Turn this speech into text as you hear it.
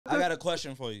I got a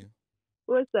question for you.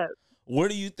 What's up? Where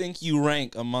do you think you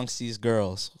rank amongst these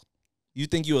girls? You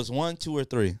think you was 1, 2, or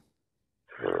 3?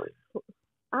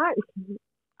 I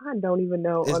don't even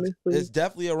know, honestly. It's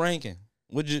definitely a ranking.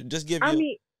 Would you just give you? I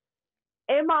mean,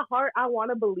 in my heart, I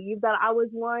want to believe that I was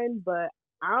 1, but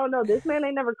I don't know. This man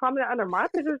ain't never commented under my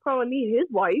pictures calling me his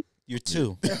wife. You're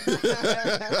 2. Or 3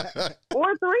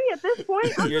 at this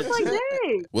point. I'm just like,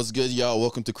 dang. What's good, y'all?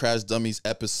 Welcome to Crash Dummies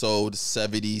episode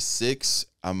 76.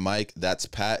 I'm Mike. That's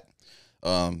Pat.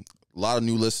 A lot of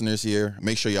new listeners here.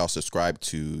 Make sure y'all subscribe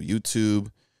to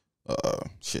YouTube.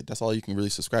 Shit, that's all you can really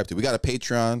subscribe to. We got a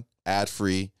Patreon,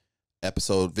 ad-free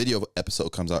video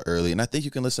episode comes out early, and I think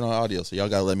you can listen on audio, so y'all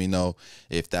gotta let me know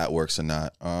if that works or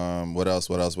not. What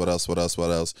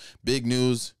else? Big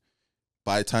news.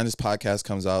 By the time this podcast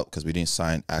comes out, because we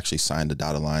didn't actually sign the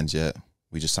dotted lines yet,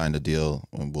 we just signed a deal,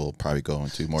 and we'll probably go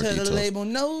into more details. The label,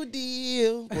 no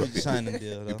deal. We'll sign the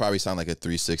deal, though. We probably sound like a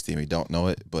 360 and we don't know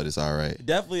it, but it's all right.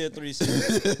 Definitely a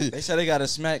 360. They said they gotta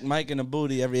smack Mike in the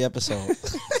booty every episode.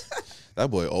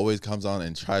 That boy always comes on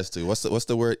and tries to, what's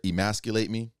the word? Emasculate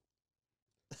me?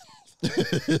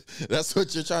 That's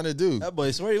what you're trying to do. That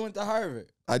boy swear he went to Harvard.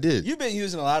 I did. You've been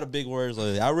using a lot of big words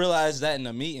lately. I realized that in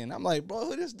the meeting. I'm like, bro,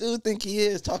 who this dude think he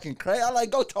is talking crazy? I like,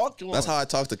 go talk to him. That's how I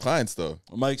talk to clients, though.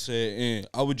 Mike said,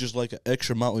 I would just like an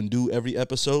extra Mountain Dew every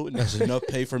episode, and that's enough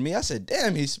pay for me. I said,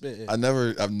 damn, he's spitting. I've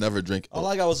never drank. All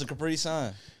I got was a Capri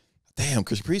Sun. Damn,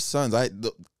 Capri Suns.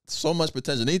 So much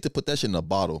potential. They need to put that shit in a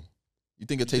bottle. You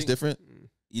think it tastes different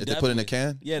if they put it in a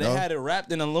can? Yeah, they had it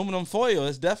wrapped in aluminum foil.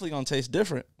 It's definitely gonna taste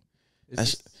different.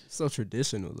 It's so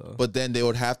traditional, though. But then they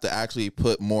would have to actually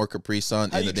put more Capri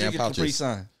Sun in the damn pouches. How you drink a Capri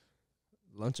Sun?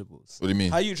 Lunchables. What do you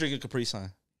mean? How you drink a Capri Sun?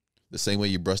 The same way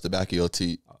you brush the back of your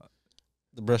teeth.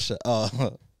 The brush.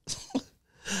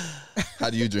 How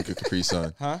do you drink a Capri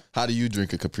Sun? Huh? How do you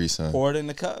drink a Capri Sun? Pour it in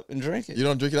the cup and drink it. You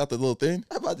don't drink it out the little thing?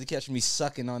 I'm about to catch me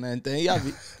sucking on that thing. Y'all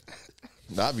be...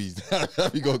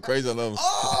 I'd be going crazy on them.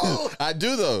 Oh! I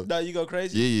do, though. No, you go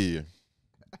crazy? Yeah.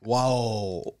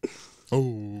 Wow.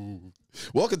 Oh.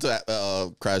 Welcome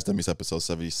to Crash Dummies episode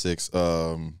 76.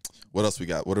 What else we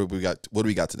got? What do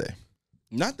we got today?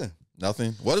 Nothing.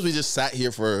 Nothing? What if we just sat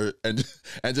here and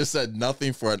just said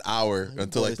nothing for an hour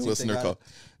until like the listener call?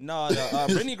 No,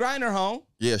 Brittany Griner home.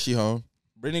 Yeah, she home.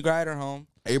 Brittany Griner home.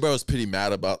 Everybody was pretty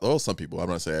mad about, some people. I'm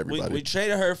not saying everybody. We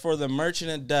traded her for the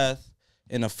Merchant of Death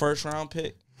in a first-round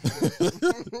pick.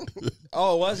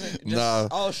 Oh, it wasn't? Nah.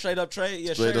 Oh, straight up trade?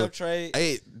 Yeah, straight up trade.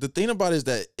 Hey, the thing about it is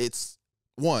that it's,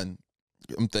 one,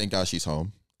 thank God she's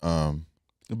home.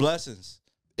 Blessings.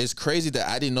 It's crazy that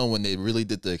I didn't know when they really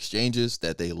did the exchanges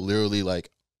that they literally like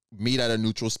meet at a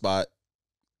neutral spot.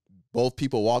 Both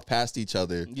people walk past each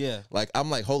other. Yeah. Like, I'm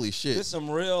like, holy shit. This some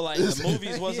real, like, the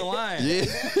movies wasn't lying. Yeah.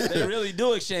 They really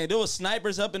do exchange. There was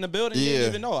snipers up in the building. You didn't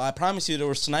even know. I promise you there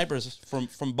were snipers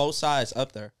from both sides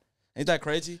up there. Ain't that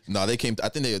crazy? No, they came. I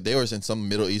think they were in some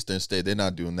Middle Eastern state. They're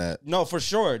not doing that. No, for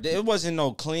sure. It wasn't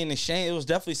no clean exchange. It was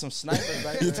definitely some snipers.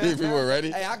 Right? You think people were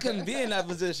ready? Hey, I couldn't be in that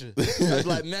position. I was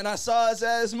like, man, I saw his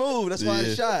ass move. That's why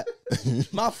I shot.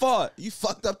 My fault. You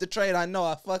fucked up the trade. I know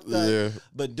I fucked up. Yeah.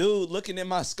 But dude, looking at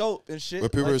my scope and shit,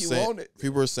 but people like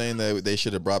were saying that they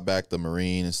should have brought back the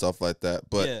Marine and stuff like that.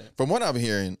 But from what I'm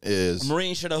hearing is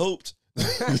Marine should have hooped.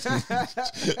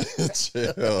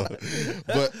 Chill.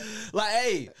 But like,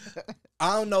 hey,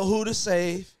 I don't know who to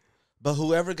save, but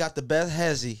whoever got the best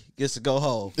hezzy gets to go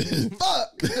home.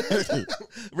 Fuck.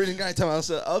 Reading guy telling me,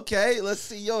 said, okay, let's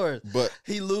see yours. But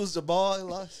he lose the ball. He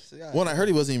lost. Yeah. One, I heard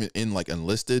he wasn't even in like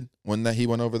enlisted when he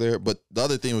went over there. But the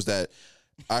other thing was that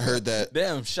I heard that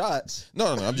damn shots.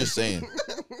 No, I'm just saying.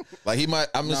 Like he might.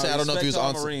 I'm just saying. I don't know if he was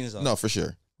on Marines. No, for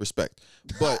sure. Respect.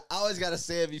 But I always gotta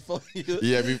say it before you.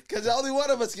 Yeah, because only one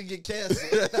of us can get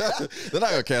canceled. They're not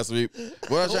gonna cancel me.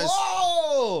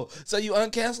 Whoa! So you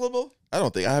uncancelable? I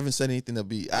don't think I haven't said anything to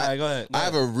be. All right, go ahead. I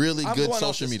have a really good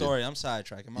social media story. I'm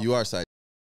sidetracking. You are side.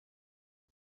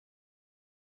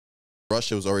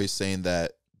 Russia was already saying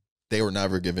that they were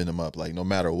never giving them up, like no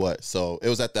matter what. So it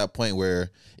was at that point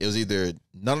where it was either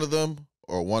none of them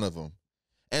or one of them.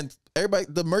 And everybody,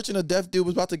 the Merchant of Death dude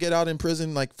was about to get out in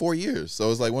prison like 4 years. So it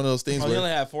was like one of those things where he only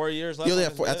had 4 years left. He only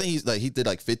had I think he did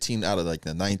like 15 out of like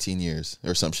the 19 years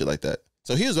or some shit like that.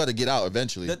 So he was about to get out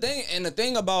eventually. The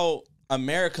thing about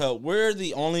America, we're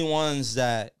the only ones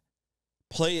that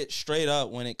play it straight up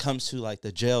when it comes to like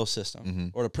the jail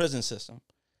system or the prison system.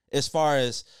 As far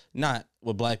as not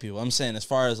with black people, I'm saying as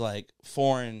far as like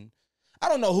foreign. I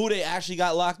don't know who they actually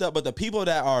got locked up, but the people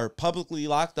that are publicly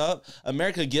locked up,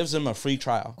 America gives them a free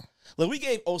trial. Like, we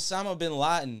gave Osama bin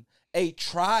Laden a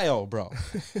trial, bro.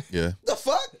 Yeah. The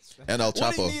fuck? And El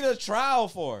Chapo. What do you need a trial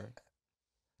for?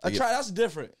 That's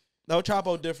different. No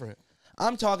Chapo different.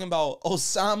 I'm talking about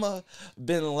Osama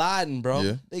bin Laden, bro.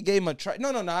 Yeah. They gave him a trial.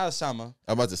 No, not Osama.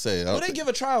 I'm about to say. Who they give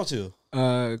a trial to?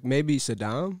 Maybe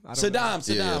Saddam.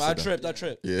 Saddam. Yeah, I tripped.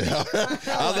 Yeah.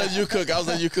 I was letting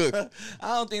you cook. I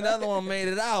don't think the other one made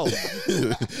it out.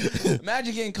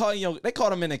 Imagine getting caught they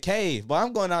caught him in a cave, but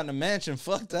I'm going out in the mansion.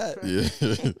 Fuck that.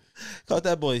 Yeah. Caught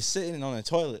that boy sitting on the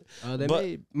toilet.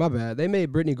 My bad. They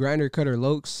made Brittany Griner cut her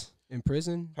locks in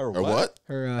prison. Her what?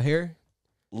 Her hair.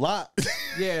 Lot.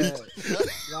 Yeah.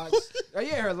 Lots. Oh,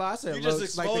 yeah, her lots. You just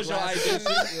exposed your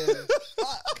identity.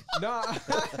 No.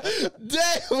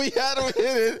 Damn, we had him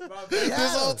hit it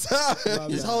this whole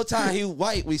time. This whole time he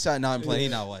white. We saw. No, I'm playing. He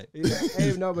not white.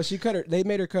 Hey, no, but they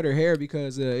made her cut her hair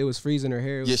because it was freezing her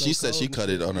hair. Yeah, she said she cut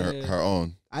it on her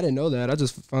own. I didn't know that. I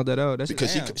just found that out.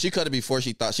 Because she cut it before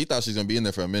she thought she was gonna be in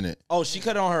there for a minute. Oh, she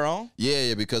cut it on her own?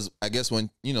 Yeah, because I guess when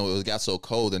it got so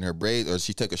cold in her braid or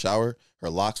she took a shower, her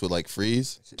locks would like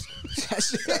freeze.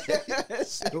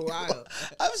 That's wild.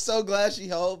 I'm so glad she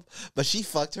home, but she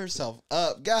fucked herself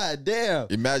up. God damn.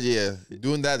 Imagine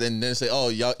doing that and then say, "Oh,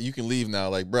 y'all, you can leave now."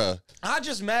 Like, bruh. I'm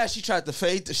just mad she tried to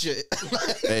fade the shit.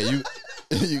 Hey,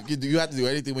 you have to do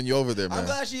anything when you're over there, man. I'm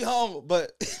glad she home,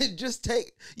 but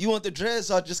you want the dreads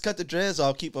off, just cut the dreads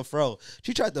off, keep a fro.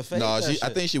 She tried to fade that shit. I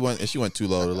think she went too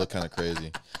low to look kind of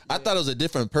crazy. I thought it was a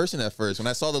different person at first. When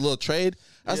I saw the little trade,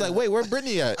 I was like, wait, where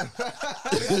Brittany at?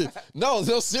 No,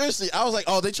 seriously. I was like,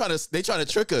 oh, they trying to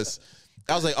trick us.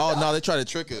 I was like, oh no, they trying to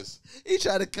trick us. He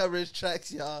tried to cover his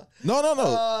tracks, y'all. No.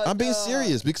 I'm being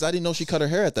serious because I didn't know she cut her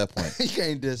hair at that point. You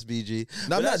can't diss BG.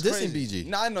 No, I'm not dissing BG.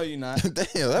 No, I know you're not.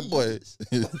 Damn, that boy.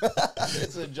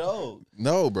 It's a joke.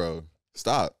 No, bro.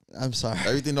 Stop. I'm sorry.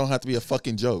 Everything don't have to be a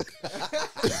fucking joke.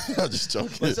 I'm just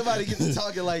joking. When somebody gets to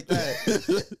talking like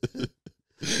that,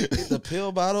 get the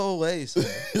pill bottle away, son.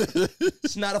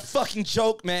 It's not a fucking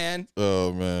joke, man.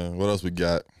 Oh, man. What else we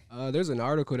got? There's an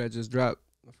article that just dropped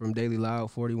from Daily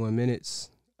Loud, 41 minutes.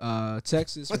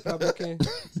 Texas Republican.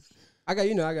 I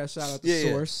got shout out the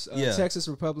source. Texas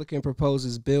Republican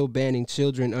proposes bill banning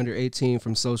children under 18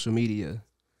 from social media.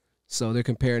 So they're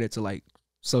comparing it to like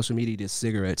social media to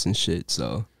cigarettes and shit.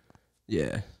 So,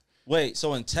 yeah. Wait,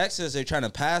 so in Texas, they're trying to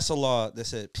pass a law that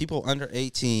said people under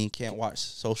 18 can't watch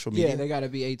social media? Yeah, they got to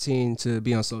be 18 to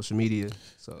be on social media.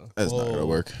 So that's not going to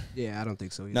work. Yeah, I don't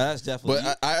think so either. No, that's definitely...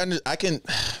 But I can...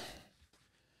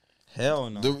 Hell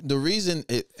no. The reason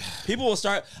people will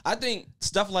start... I think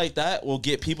stuff like that will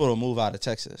get people to move out of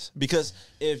Texas. Because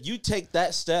if you take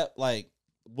that step, like,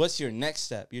 what's your next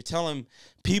step? You're telling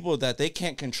people that they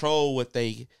can't control what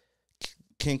they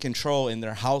can control in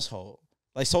their household.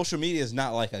 Like, social media is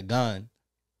not like a gun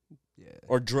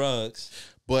or drugs.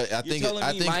 But I think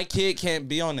my kid can't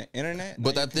be on the internet.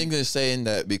 But I think they're saying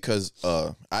that because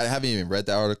I haven't even read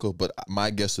that article. But my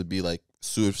guess would be like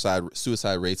suicide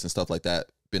rates and stuff like that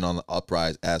been on the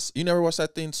uprise. As you never watched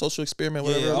that thing, Social Experiment,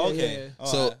 whatever. Yeah, okay. Yeah.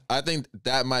 So I think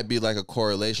that might be like a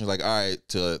correlation. Like, all right,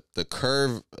 to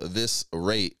curve this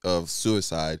rate of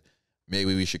suicide,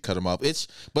 maybe we should cut them off.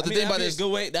 But the thing about it is,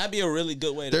 that'd be a really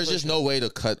good way. There's just no way to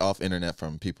cut off internet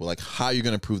from people. Like, how are you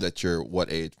going to prove that you're what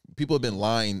age? People have been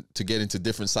lying to get into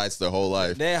different sites their whole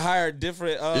life. They hire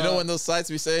different. You know when those sites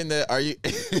be saying that, are you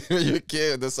when you're a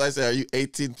kid? The site say, are you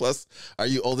 18 plus? Are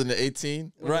you older than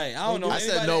 18? Right. I don't know. I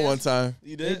said no one time.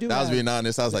 You did? I was being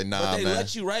honest. I was like, nah, but they man.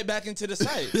 let you right back into the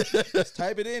site. Just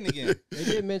type it in again. They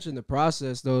did mention the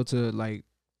process though to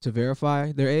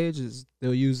verify their age is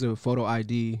they'll use a photo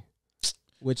ID.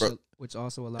 Which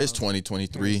also allows... It's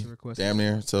 2023, damn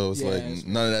near. So it's like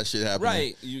none of that shit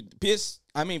happening.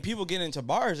 Right. People get into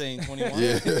bars, they ain't 21.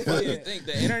 Yeah. What do you think?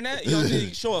 The internet? You don't need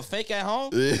to show a fake at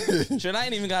home? Shit, I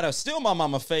ain't even got to steal my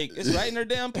mama fake. It's right in her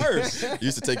damn purse. You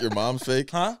used to take your mom's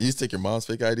fake? Huh? You used to take your mom's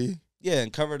fake ID? Yeah,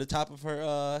 and cover the top of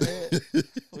her head.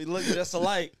 We look just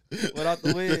alike without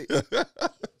the wig.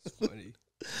 That's funny.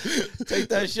 Take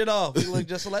that shit off. You look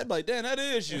just like damn, that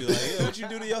is you. Like, what you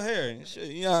do to your hair and shit.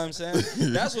 You know what I'm saying?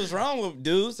 That's what's wrong with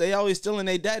dudes. They always stealing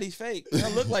their daddy's fake. You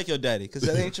don't look like your daddy because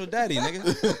that ain't your daddy,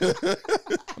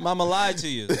 nigga. Mama lied to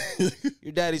you.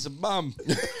 Your daddy's a bum.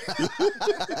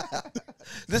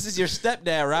 This is your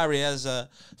stepdad, Rory, has a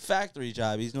factory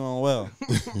job. He's doing well.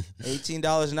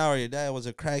 $18 an hour. Your dad was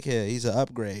a crackhead. He's an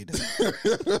upgrade.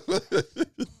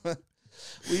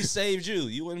 We saved you.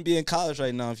 You wouldn't be in college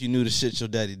right now if you knew the shit your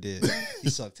daddy did.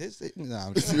 He sucked his dick. Nah,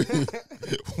 I'm just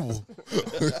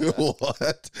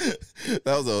What?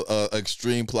 That was a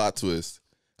extreme plot twist.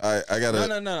 I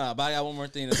gotta. No. But I got one more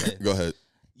thing to say. Go ahead.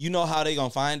 You know how they gonna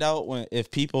find out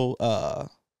if people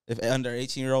if under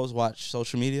 18-year-olds watch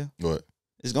social media? What?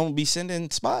 It's gonna be sending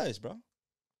spies, bro.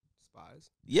 Spies?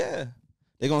 Yeah.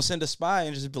 They gonna send a spy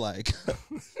and just be like,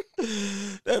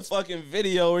 that fucking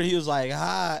video where he was like,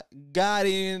 got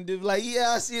him. Dude, like, yeah,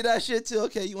 I see that shit too.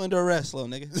 Okay, you under arrest, little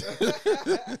nigga.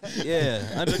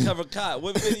 Yeah, undercover cop.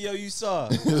 What video you saw?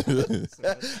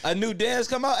 A new dance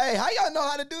come out. Hey, how y'all know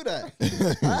how to do that?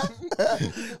 Huh?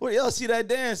 Where y'all see that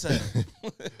dance at?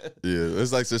 Yeah,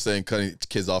 it's like they're saying cutting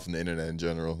kids off from the internet in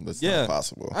general. That's not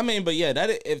possible. I mean, but yeah,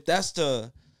 if that's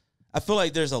I feel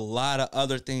like there's a lot of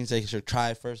other things they should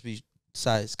try first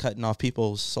besides cutting off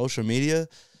people's social media.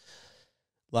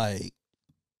 Like,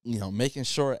 you know, making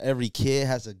sure every kid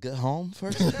has a good home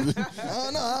first.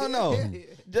 I don't know.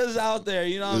 Just out there,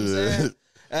 you know what I'm saying?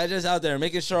 Just out there,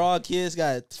 making sure all kids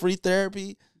got free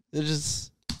therapy. They're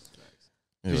just,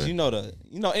 because you know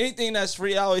anything that's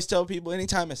free. I always tell people,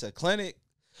 anytime it's a clinic,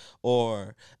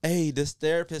 or hey, this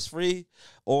therapist free,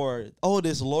 or oh,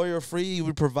 this lawyer free,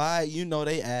 we provide. You know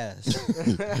they ass.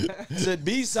 To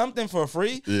be something for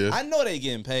free, I know they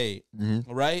getting paid,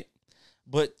 right?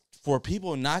 But for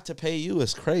people not to pay you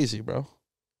is crazy, bro.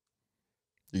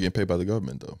 You're getting paid by the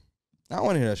government, though. I don't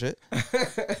want to hear that shit.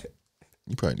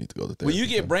 You probably need to go to therapy. When you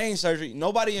get brain surgery,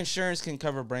 nobody insurance can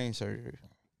cover brain surgery.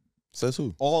 Says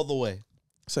who? All the way.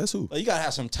 Says who? Like, you got to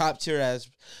have some top tier ass.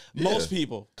 Most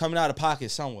people coming out of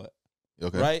pocket somewhat.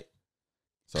 Okay. Right?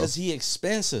 Because he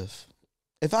expensive.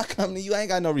 If I come to you, I ain't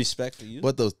got no respect for you.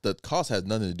 But the cost has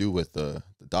nothing to do with the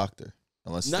doctor.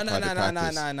 Unless No.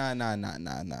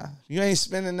 You ain't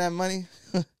spending that money.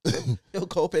 Your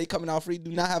copay coming out free. Do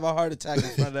not have a heart attack in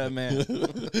front of that man.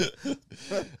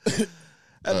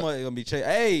 That money gonna be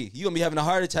hey, you gonna be having a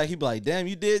heart attack. He be like, damn,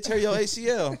 you did tear your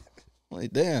ACL. I'm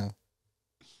like, damn.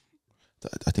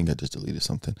 I think I just deleted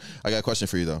something. I got a question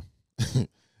for you though.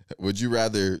 Would you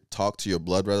rather talk to your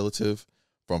blood relative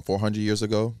from 400 years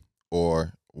ago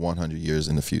or 100 years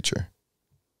in the future?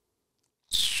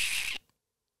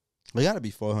 We gotta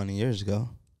be 400 years ago.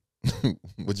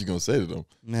 What you gonna say to them?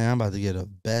 Man, I'm about to get a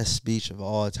best speech of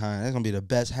all time. That's gonna be the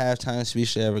best halftime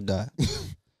speech they ever got.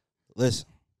 Listen,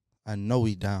 I know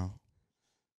we down,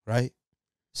 right?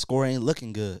 Score ain't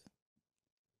looking good.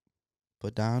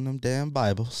 Put down them damn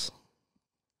Bibles.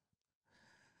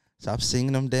 Stop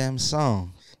singing them damn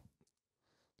songs.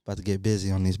 About to get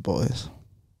busy on these boys.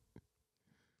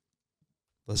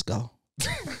 Let's go.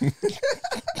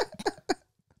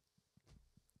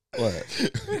 What?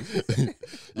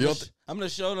 I'm gonna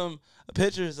show them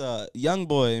pictures of young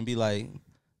boy and be like,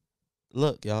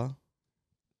 look, y'all.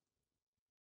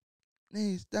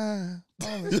 Knees down.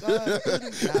 Hey,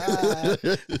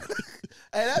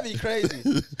 that'd be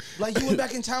crazy. Like, you went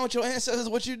back in time with your ancestors,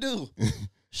 what you do?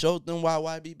 Showed them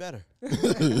why be better. I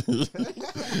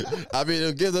mean,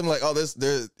 it'll give them like, oh,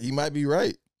 he might be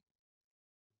right.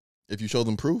 If you show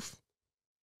them proof.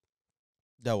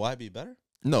 That why be better?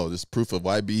 No, there's proof of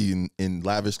YB in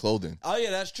lavish clothing. Oh, yeah,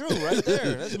 that's true right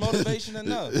there. That's motivation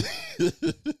enough.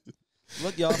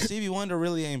 Look, y'all, Stevie Wonder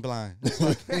really ain't blind. That's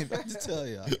what I ain't about to tell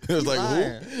y'all. It was like,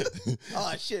 who?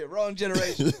 Oh, shit, wrong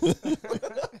generation.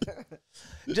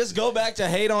 Just go back to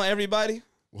hate on everybody.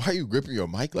 Why are you gripping your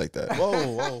mic like that?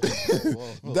 Whoa.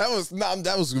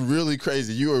 That was really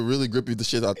crazy. You were really gripping the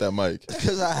shit out that mic.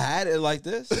 Because I had it like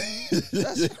this.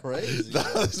 That's crazy.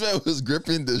 This man was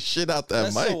gripping the shit out that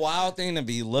mic. That's a wild thing to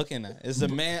be looking at. It's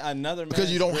another man.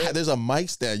 Because you don't there's a mic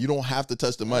stand. You don't have to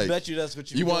touch the mic. I bet you that's what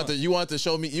you want to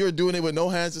show me. You were doing it with no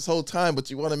hands this whole time,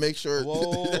 but you want to make sure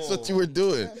that's what you were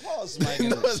doing. Man, pause, Mike.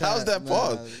 How's that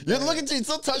pause? You're looking at you,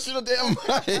 still touching the damn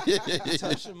mic.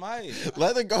 Touch the mic.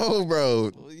 Let it go,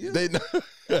 bro. They know.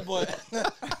 Boy,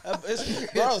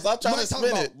 bro, stop trying to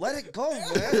spin it. Let it go,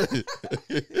 man.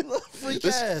 You little freak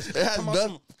ass. It has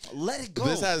nothing. Let it go.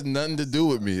 This has nothing to do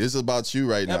with me. It's about you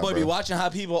right now. That boy be watching how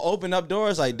people open up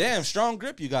doors. Like, damn, strong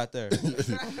grip you got there.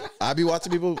 I be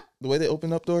watching people the way they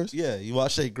open up doors. Yeah, you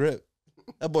watch their grip.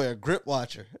 That boy a grip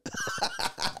watcher.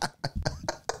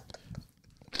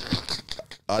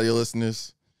 Audio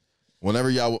listeners,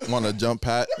 whenever y'all want to jump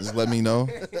Pat, just let me know.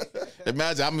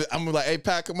 Imagine I'm like, hey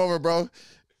Pat, come over, bro.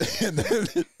 And then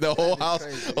the whole house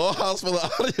full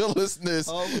of audio listeners.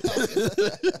 All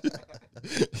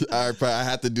right, Pat, I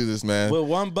have to do this, man. With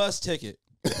one bus ticket.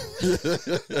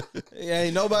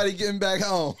 Ain't nobody getting back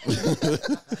home. You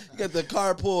got the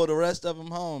carpool, the rest of them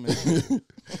home.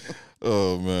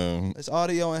 Oh man, it's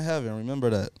audio in heaven. Remember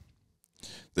that.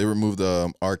 They removed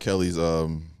R. Kelly's "I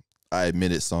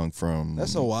Admit It" song from.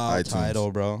 That's a wild iTunes.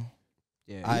 Title, bro.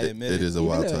 Yeah, I admit it is a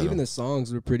wild title. Even the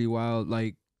songs were pretty wild.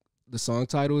 Like the song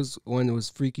title was one that was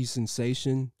 "Freaky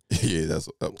Sensation." Yeah, that's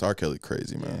R. Kelly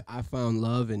crazy, man. Yeah, I Found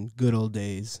Love in Good Old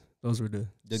Days. Those were the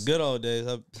good old days.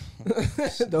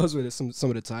 Those were some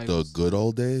of the titles. The good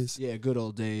old days. Yeah, good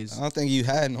old days. I don't think you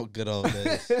had no good old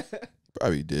days.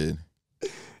 Probably did.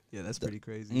 Yeah, that's pretty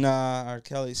crazy. Nah, R.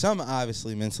 Kelly. Something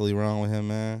obviously mentally wrong with him,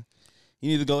 man.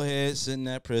 You need to go ahead, sit in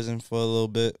that prison for a little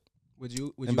bit. Would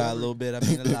you and by a little bit, I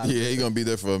mean a lot. Yeah, he's gonna be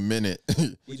there for a minute.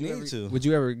 Would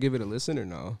you ever give it a listen or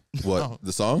no? What No.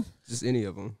 The song? Just any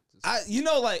of them.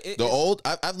 Old.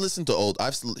 I've listened to old.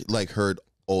 I've like heard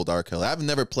old R. Kelly. I've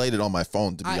never played it on my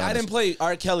phone. To be honest, I didn't play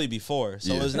R. Kelly before,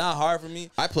 so it's not hard for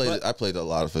me. I played a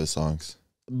lot of his songs.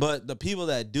 But the people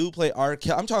that do play R.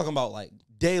 Kelly, I'm talking about like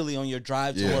daily on your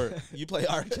drive to work. You play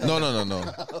R. Kelly. No.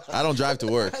 I don't drive to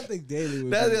work. I think daily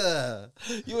would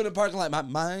you in the parking lot, my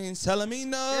mind's telling me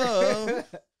no.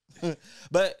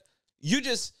 But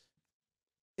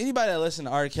anybody that listen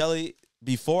to R. Kelly,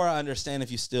 before I understand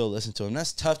if you still listen to him,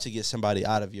 that's tough to get somebody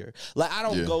out of your, like, I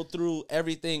don't go through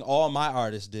everything all my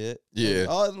artists did. Yeah.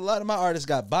 A lot of my artists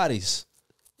got bodies.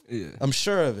 Yeah. I'm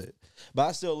sure of it. But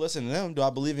I still listen to them. Do I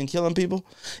believe in killing people?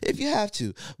 If you have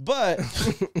to. But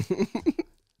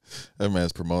that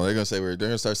man's promoting. They're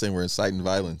gonna start saying we're inciting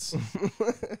violence.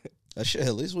 Shit,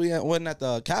 at least we wasn't at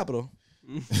the Capitol.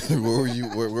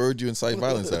 Where would you incite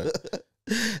violence at?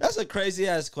 That's a crazy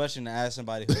ass question to ask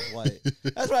somebody who's white.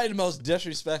 That's probably the most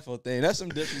disrespectful thing. That's some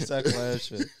disrespectful ass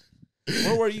shit.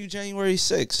 Where were you January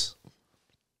 6th?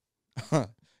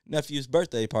 Nephew's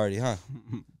birthday party, huh?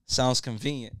 Sounds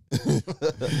convenient.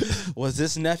 Was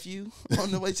this nephew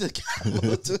on the way to the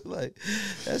Capitol too? Like,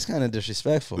 that's kind of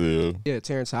disrespectful. Yeah,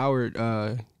 Terrance Howard,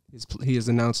 he is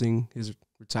announcing his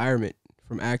retirement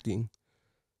from acting.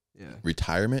 Yeah.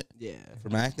 Retirement? Yeah.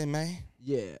 From acting, man?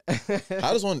 Yeah.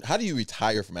 How do you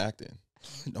retire from acting?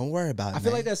 Don't worry about it. I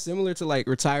feel like that's similar to like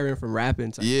retiring from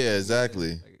rapping. Yeah,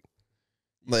 exactly.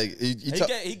 Like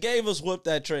he gave us "Whoop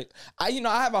That Trick." I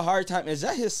have a hard time. Is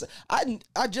that his?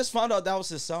 I just found out that was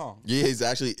his song. Yeah,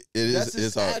 that's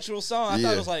his actual song. I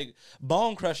thought it was like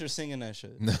Bone Crusher singing that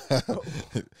shit.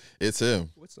 It's him.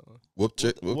 What song? Whoop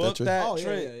that trick. Oh,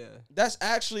 yeah. That's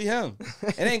actually him.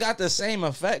 It ain't got the same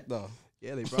effect though.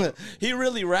 Yeah, they brought he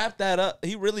really wrapped that up.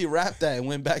 He really rapped that and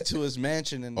went back to his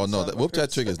mansion. And Whoop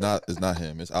That Trick is not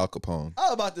him. It's Al Capone. I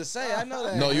was about to say, I know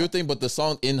that. No, you would think, but the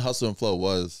song in Hustle and Flow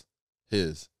was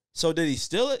his. So did he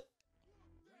steal it?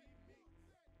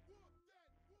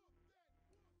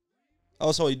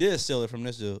 Oh, so he did steal it from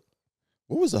this dude.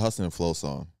 What was the Hustle and Flow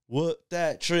song? Whoop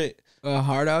That Trick.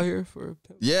 Hard Out Here for.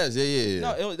 Yes, yeah.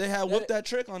 No, they had Whoop That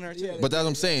Trick on there too. But that's what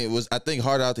I'm saying. It was, I think,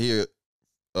 Hard Out Here.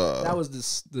 That was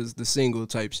the single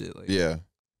type shit. Like, yeah.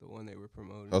 The one they were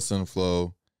promoting. Hustle and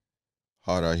Flow.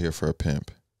 Hard Out Here for a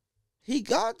Pimp. He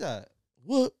got that.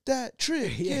 Whoop that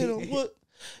trick. Get him. Whoop.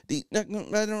 Let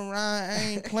him ride. I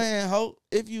ain't playing, ho.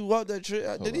 If you whoop that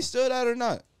trick. Did he steal that or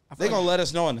not? They gonna let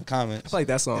us know in the comments. I feel like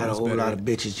that song got a was whole better. lot of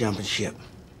bitches jumping ship.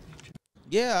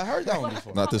 Yeah, I heard that one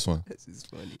before. Not this one. This is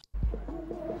funny.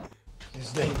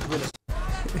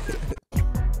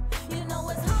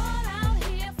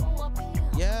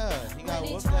 Yeah, he got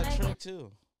Whoop That Trick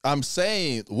too. I'm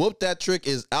saying Whoop That Trick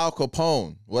is Al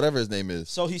Capone, whatever his name is.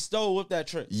 So he stole Whoop That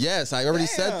Trick. Yes, I already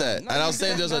said that. No, and I was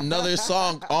saying there's another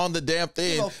song on the damn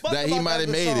thing that he might have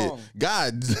made it.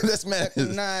 God, that's mad.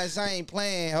 Nice, I ain't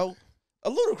playing, ho.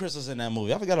 Ludacris was in that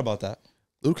movie. I forgot about that.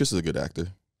 Ludacris is a good actor.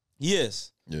 He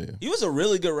is. Yeah. He was a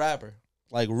really good rapper.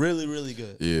 Like, really, really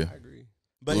good. Yeah. I agree.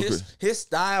 But his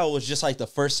style was just like the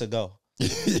first to go.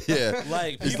 Yeah.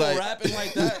 Like, people rapping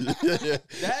like that.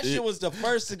 That shit was the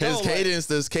first to go.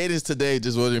 His cadence today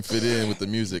just wouldn't fit in with the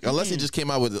music. Unless he just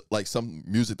came out with like some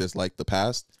music that's like the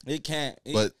past. It can't.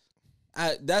 But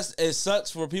it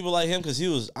sucks for people like him because he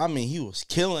was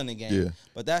killing the game. Yeah.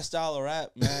 But that style of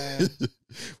rap, man.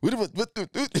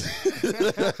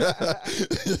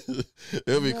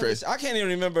 It'll be crazy. I can't even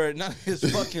remember none of his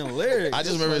fucking lyrics. I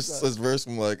just remember his verse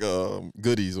from like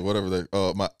Goodies or whatever.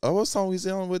 What song was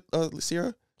he on with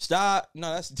Sierra? Stop.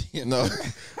 No, that's DMX.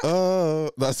 No.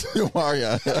 That's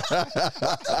Mario. What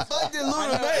the fuck did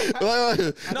Luda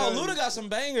make? No, Luda got some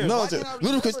bangers. No,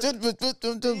 Ludacris.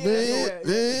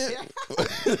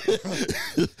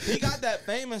 He got that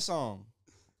famous song.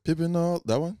 Pippin' all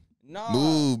that one? No.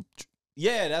 Move.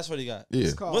 Yeah, that's what he got. Yeah.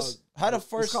 It's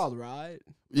called Ride.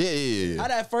 Yeah. How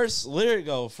that first lyric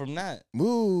go from that?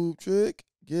 Move, trick.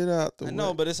 Get out the way. I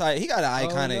know, but it's like he got an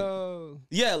iconic. Oh, no.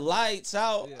 Yeah, lights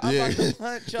out. Yeah. I'm about to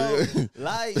punch your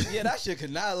lights. Yeah, that shit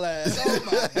could not last. Oh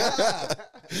my god.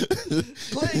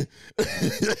 Click.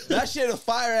 That shit a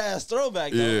fire ass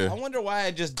throwback. Though. Yeah. I wonder why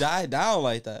it just died down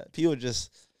like that. People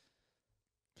just.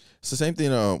 It's the same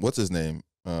thing. What's his name?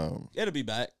 It'll be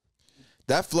back.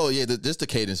 That flow, yeah. Just the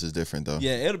cadence is different though.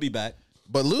 Yeah, it'll be back.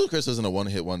 But Ludacris isn't a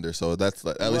one-hit wonder, so that's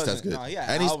like, at least that's good. No, yeah,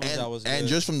 and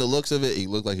just from the looks of it, he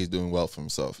looked like he's doing well for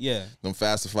himself. Yeah.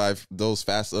 Those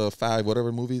Fast Five,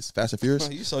 whatever movies, Fast and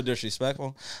Furious. You so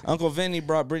disrespectful. Uncle Vinny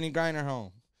brought Brittany Griner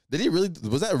home. Did he really?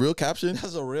 Was that a real caption?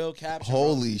 That's a real caption.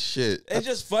 Holy bro. shit! It's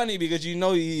just funny because he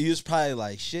was probably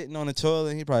like shitting on the toilet.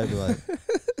 And he probably be like,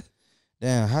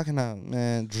 "Damn, how can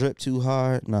I, drip too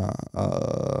hard? Nah,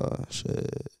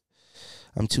 shit."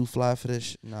 I'm too fly for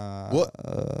this. Nah. What?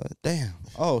 Damn.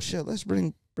 Oh shit. Let's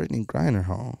bring Brittany Griner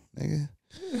home, nigga.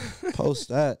 Post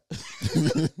that.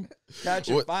 Catch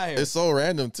your fire. It's so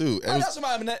random too. He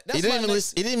didn't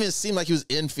even seem like he was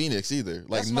in Phoenix either.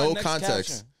 Like no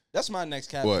context. Caption. That's my next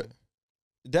caption. What?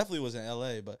 It definitely was in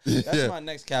LA, but that's my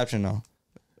next caption though.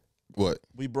 What?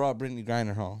 We brought Brittany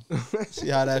Griner home. See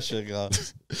how that shit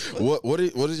goes. What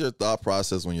is your thought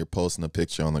process when you're posting a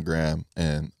picture on the gram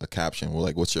and a caption? Well,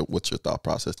 like, what's your thought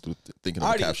process through thinking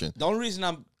of a caption? The only reason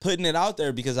I'm putting it out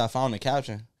there because I found the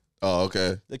caption. Oh,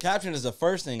 okay. The caption is the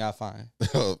first thing I find.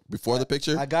 Before the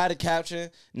picture? I got a caption.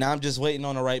 Now I'm just waiting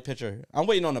on the right picture. I'm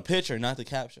waiting on the picture, not the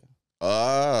caption.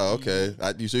 Ah, okay.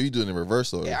 So you doing it in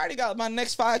reverse order? Yeah, I already got my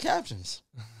next 5 captions.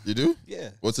 You do?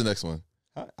 Yeah. What's the next one?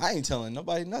 I ain't telling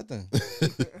nobody nothing.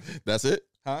 That's it?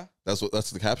 Huh?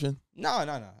 That's the caption? No.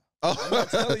 Oh. I'm not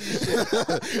telling you shit.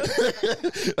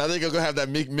 I think I'm gonna have that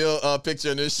Meek Mill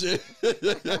picture in this shit.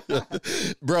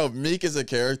 Bro, Meek is a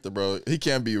character, bro. He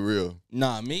can't be real.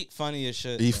 Nah, Meek funny as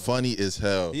shit. He funny as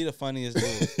hell. He the funniest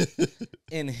dude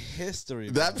in history.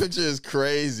 Bro. That picture is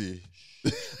crazy.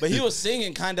 But he was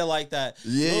singing kind of like that.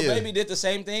 Yeah. Lil Baby did the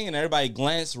same thing, and everybody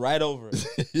glanced right over it.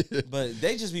 Yeah. But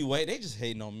they just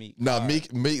hating on Meek. No, Meek.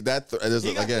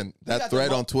 That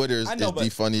thread on Twitter is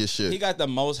the funniest shit. He got the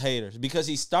most haters because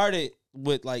he started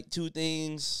with like 2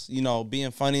 things, being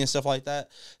funny and stuff like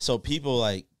that. So people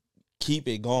like keep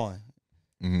it going.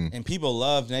 Mm-hmm. And people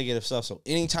love negative stuff. So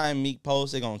anytime Meek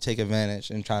posts, they're gonna take advantage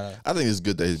and try to. I think it's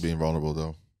good that he's being vulnerable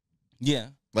though. Yeah.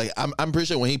 Like I'm pretty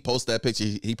sure when he posts that picture,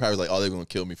 he probably was like, "Oh, they're gonna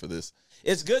kill me for this."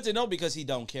 It's good to know because he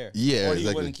don't care. Yeah, or he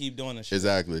wouldn't keep doing this shit.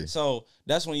 Exactly. So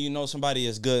that's when you know somebody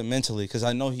is good mentally. Because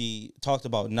I know he talked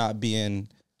about not being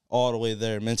all the way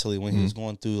there mentally when he was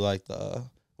going through like the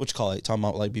talking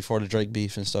about like before the Drake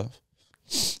beef and stuff.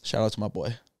 Shout out to my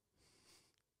boy.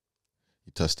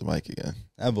 You touched the mic again.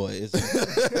 That boy is a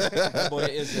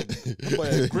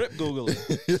grip googler.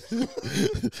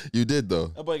 You did though.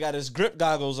 That boy got his grip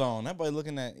goggles on. That boy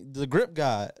looking at the grip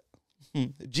god.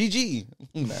 GG.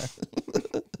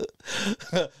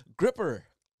 Gripper.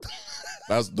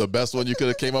 That's the best one you could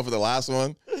have came up with the last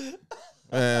one.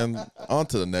 And on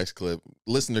to the next clip.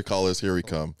 Listener callers, here we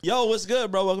come. Yo, what's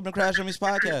good, bro? Welcome to Crash Dummies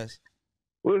Podcast.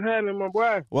 What's happening, my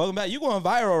boy? Welcome back. You going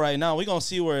viral right now. We're going to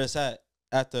see where it's at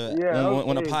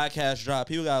when the podcast drop.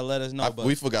 People got to let us know. I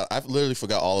literally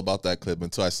forgot all about that clip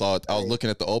until I saw it. I was looking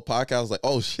at the old podcast. I was like,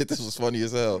 oh, shit, this was funny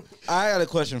as hell. I got a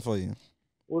question for you.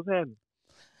 What's happening?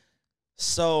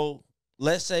 So,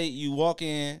 let's say you walk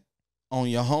in on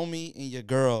your homie and your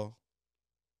girl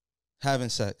having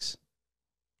sex,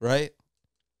 right?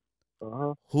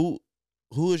 Uh-huh. Who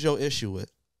is your issue with?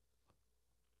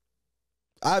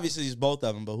 Obviously, it's both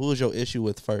of them, but who is your issue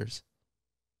with first?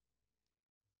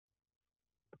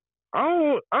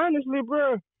 Honestly,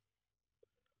 bro,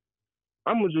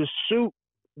 I'm going to just shoot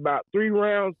about 3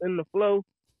 rounds in the flow,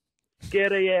 scare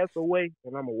their ass away,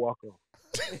 and I'm going to walk on.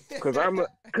 Cause honestly,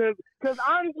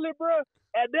 bro,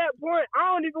 at that point,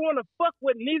 I don't even want to fuck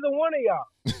with neither one of y'all.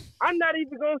 I'm not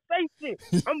even going to say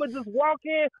shit. I'm going to just walk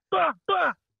in, bah,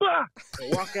 bah, bah,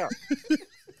 and walk out.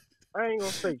 I ain't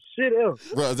gonna say shit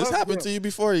else. Bro, has this happened to you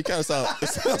before? You kind of sound a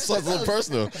little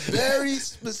personal. Very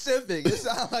specific. It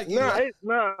sounds like it's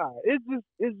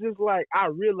just like I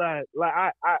realized, like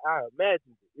I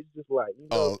imagined it. It's just like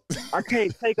I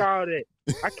can't take all that.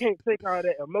 I can't take all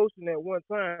that emotion at one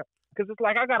time because it's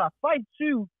like I gotta fight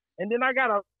you, and then I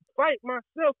gotta fight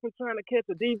myself for trying to catch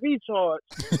a DV charge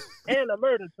and a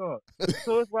murder charge.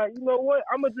 So it's like, you know what?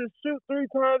 I'm going to just shoot 3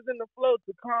 times in the flow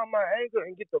to calm my anger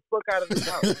and get the fuck out of the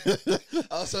house.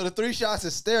 Oh, so the 3 shots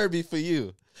is therapy for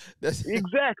you. That's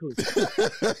exactly. Because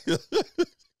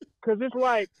it's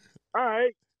like, all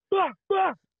right, bah,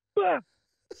 bah, bah.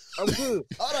 I'm good.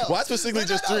 Hold on. Why specifically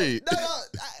just 3?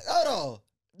 Hold on.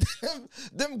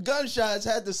 Them gunshots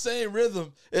had the same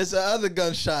rhythm as the other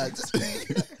gunshots.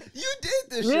 You did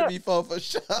this shit before for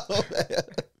sure, man.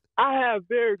 I have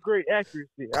very great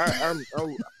accuracy. I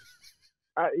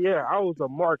was a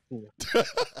marksman.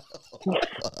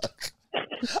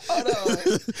 Hold on.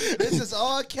 This is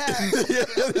all cap.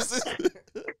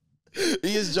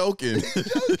 He is joking.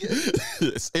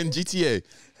 It's in GTA.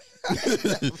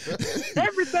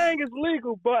 Everything is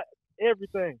legal, but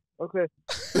everything. Okay.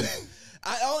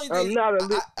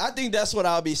 I think that's what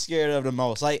I'll be scared of the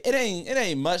most. Like it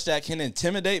ain't much that can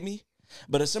intimidate me,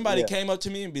 but if somebody came up to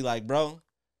me and be like, "Bro,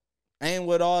 I ain't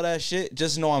with all that shit,"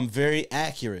 just know I'm very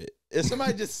accurate. If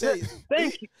somebody just say,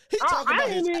 "Thank you," I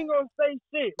ain't even gonna say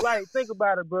shit. Like, think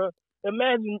about it, bro.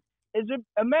 Imagine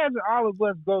all of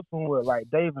us go somewhere like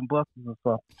Dave and Buster's or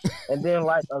something, and then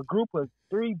like a group of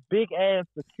 3 big ass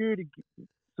security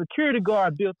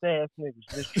guard built ass niggas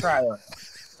just try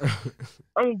us.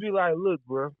 I'm gonna be like, look,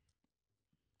 bro,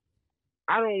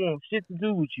 I don't want shit to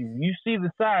do with you. You see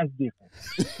the size difference.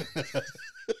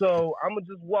 So I'm gonna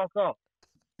just walk off.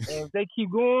 And if they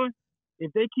keep going,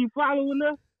 if they keep following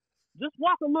us, just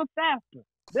walk a little faster.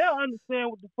 They'll understand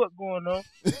what the fuck going on.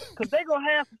 Cause they gonna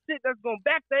have some shit that's gonna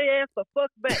back their ass the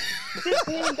fuck back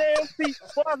 15 damn feet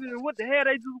farther than what the hell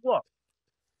they just walked.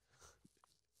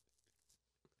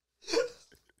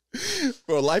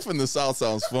 Bro, life in the South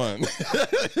sounds fun. It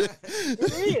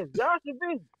is. Y'all should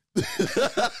be.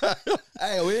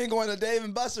 Hey, we ain't going to Dave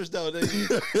and Buster's though.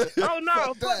 Oh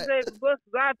no, fuck Dave and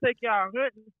Buster's. I'll take y'all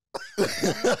hunting.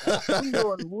 We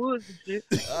go in the woods and shit.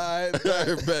 All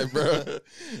right, bet, bro.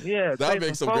 Yeah, that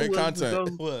makes some great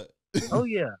content. What? Oh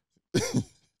yeah.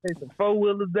 Take some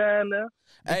 4-wheelers down there.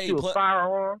 Hey, a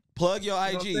firearm. Plug your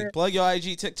IG. You know plug your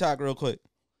IG TikTok real quick.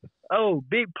 Oh,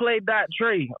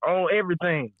 BigPlay.Trey on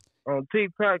everything. On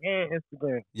TikTok and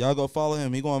Instagram. Y'all go follow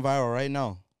him. He going viral right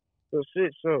now. So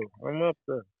shit, I'm up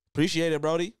there. Appreciate it,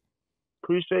 Brody.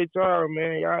 Appreciate y'all,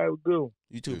 man. Y'all have a good one.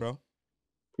 You too, bro.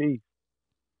 Peace.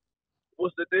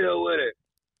 What's the deal with it?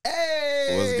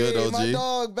 Hey, what's good, OG? My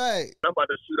dog back. I'm about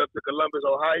to shoot up to Columbus,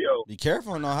 Ohio. Be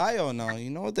careful in Ohio now.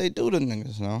 You know what they do to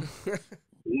niggas now.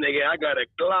 Nigga, I got a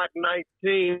Glock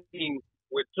 19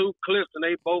 with 2 clips and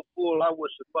they both full. I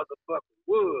wish the motherfucker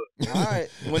would. All right.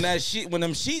 When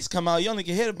them sheets come out, you only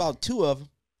can hit about 2 of them.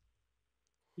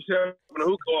 You said when the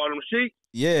hookah on them sheets?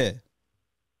 Yeah.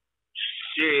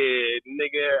 Shit,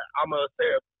 nigga, I'm gonna say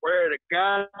a prayer to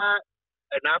God,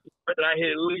 and I prefer that I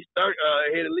hit at least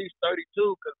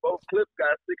 32 because both clips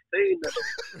got 16 in them.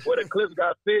 Well, the clips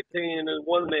got 15 and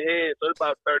one in the head, so it's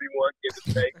about 31, give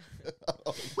or take.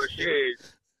 But shit,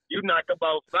 you knock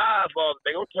about 5 off,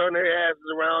 they gonna turn their asses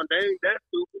around. They ain't that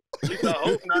stupid. At least I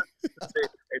hope not.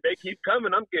 If they keep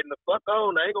coming, I'm getting the fuck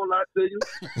on. I ain't gonna lie to you.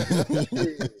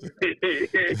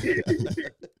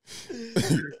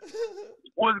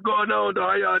 What's going on, though?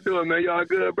 How y'all doing, man? Y'all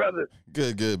good, brother?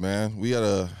 Good, man. I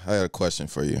got a question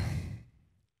for you.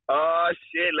 Oh,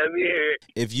 shit. Let me hear it.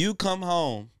 If you come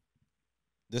home,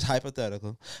 this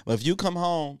hypothetical, but if you come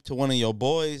home to one of your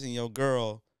boys and your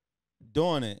girl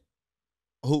doing it,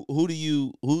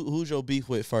 who's your beef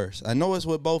with first? I know it's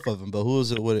with both of them, but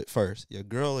who's it with it first? Your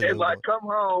girl or your boy? If I come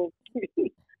home, I'm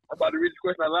about to read the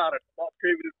question out loud. I'm not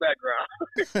previous background.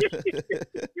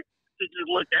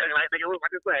 Just looked at it like, nigga, what am I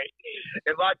to say?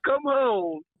 If I come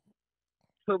home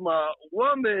to my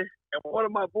woman and one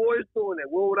of my boys doing it,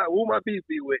 who my beef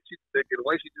be with? She's thinking the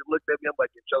way she just looked at me, I'm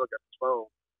like, your child got the phone.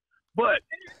 But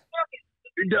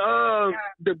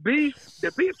the beef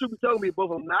should be telling me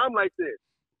both of them. Now I'm like this.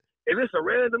 If it's a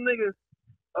random nigga,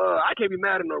 I can't be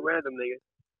mad at no random nigga.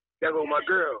 Gotta go with my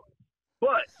girl.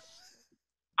 But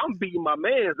I'm beating my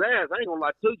man's ass. I ain't gonna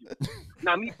lie to you.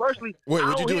 Now, me personally, wait,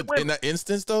 what'd you do in that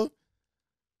instance though?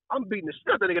 I'm beating the shit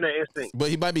out of that nigga in that instinct. But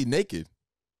he might be naked.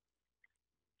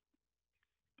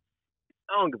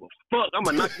 I don't give a fuck. I'm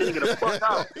gonna knock the nigga the fuck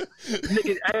out.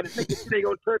 Nigga, shit ain't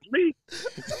gonna touch me.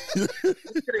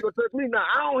 Shit ain't gonna touch me. Now,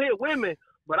 I don't hit women,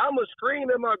 but I'm gonna scream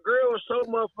at my girl so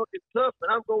motherfucking tough,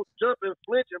 and I'm gonna jump and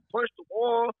flinch and punch the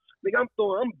wall. Nigga, I'm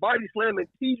body slamming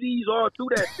TVs all through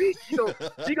that bitch. She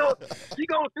gonna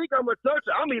think I'm gonna touch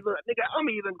her. I'm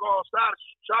even go outside,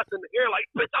 shots in the air like,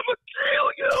 bitch, I'm gonna kill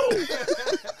you.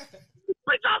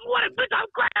 Bitch, I'm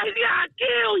crazy, I'll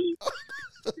kill you.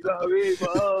 You know what I mean?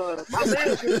 But my man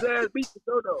gets his ass beat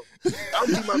for though. I'm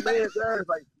beating my man's ass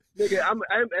like, nigga, I'm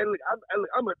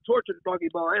a torture donkey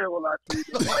ball. I ain't gonna lie to you.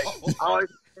 Like, I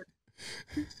always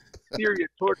serious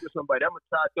torture somebody. I'm gonna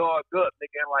tie dog up,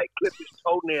 nigga, and like clip his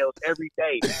toenails every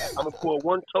day. I'm gonna pull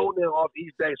 1 toenail off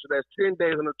each day, so that's 10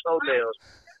 days on the toenails.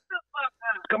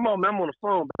 Come on, man, I'm on the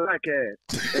phone, black ass.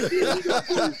 And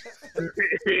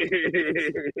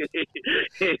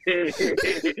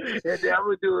then I'm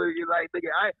gonna do it like,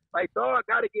 nigga, dog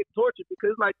gotta get tortured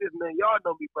because like this, man. Y'all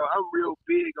know me, bro. I'm real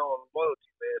big on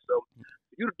loyalty, man. So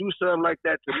if you do something like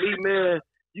that to me, man,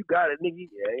 you got it, nigga.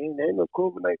 Yeah, ain't no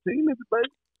COVID-19, nigga, baby.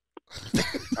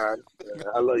 All right,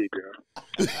 I love you, girl.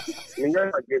 I mean, y'all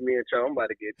not get me in trouble. I'm about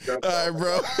to get jumped. All right,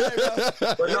 bro.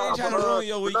 But no, I'm trying to ruin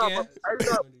your weekend.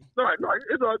 No,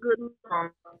 it's all good.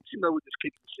 She know we just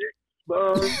kicking shit.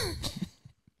 But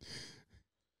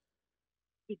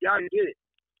He gotta get it.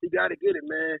 He gotta get it,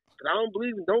 man. Cause I don't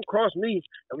believe in don't cross me.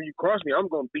 And when you cross me, I'm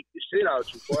gonna beat the shit out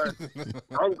you, boy.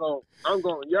 I'm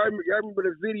going. Y'all remember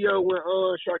the video when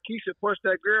Sharkeisha punched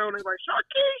that girl and they like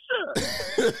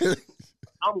Sharkeisha?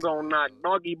 I'm gonna knock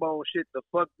doggy bone shit the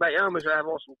fuck back. I'm gonna have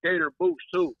on some gator boots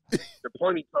too. The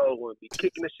pointy toe one be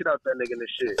kicking the shit out that nigga and the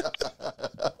shit.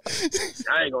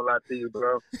 I ain't gonna lie to you,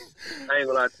 bro. I ain't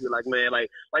gonna lie to you, like man, like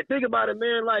think about it,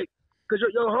 man, like. Cause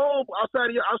your home outside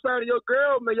of your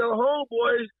girl, man, your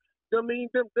homeboys, them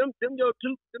your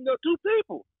two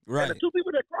people. Right. And the two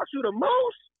people that cross you the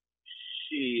most,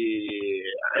 shit,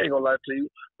 I ain't gonna lie to you,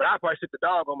 but I probably sit the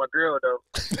dog on my girl though.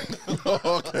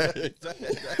 Okay.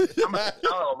 I'm a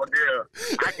dog on my girl.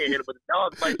 I can't hit her, but the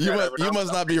dog might. You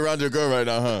must not be around your girl right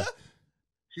now, huh?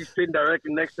 She's sitting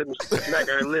directly next to me, smacking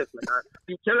her lips. Like,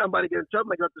 you tell her I'm about to get in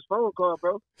trouble, make up this phone call,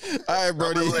 bro. All right,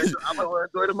 Brody. I'm gonna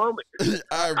enjoy the moment.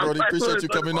 All right, Brody. Appreciate you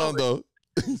coming on, though.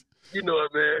 You know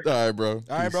it, man. All right, bro.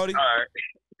 All right, Brody. All right.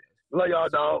 Love y'all,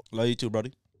 dog. Love you too,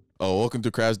 Brody. Oh, welcome to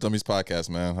Crash Dummies podcast,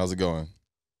 man. How's it going?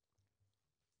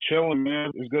 Chilling,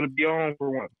 man. It's gonna be on for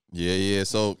once. Yeah.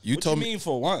 So you What told you me mean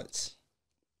for once?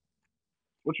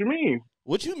 What you mean?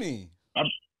 What you mean?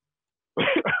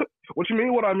 What you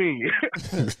mean? What I mean?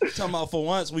 Talking about for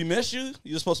once, we missed you.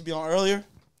 You were supposed to be on earlier.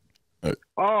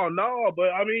 Oh no, but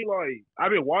I mean, like, I've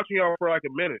been watching y'all for like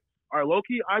a minute. All right, low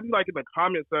key, I be like in the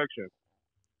comment section,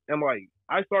 and like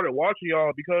I started watching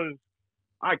y'all because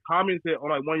I commented on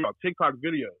like one of y'all TikTok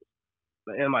videos,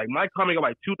 and like my comment got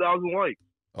like 2,000 likes.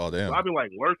 Oh damn! So I've been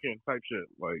like lurking type shit,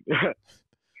 like.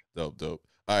 Dope.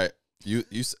 All right, you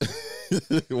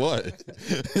what?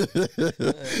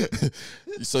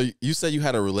 So you said you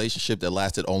had a relationship that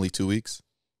lasted only 2 weeks?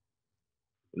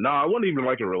 No, I wasn't even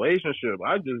like a relationship.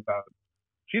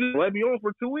 She just let me on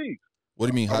for 2 weeks. What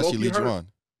do you mean? How'd she lead you on?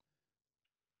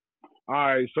 All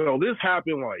right, so this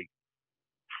happened like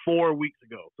 4 weeks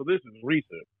ago. So this is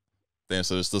recent. Damn,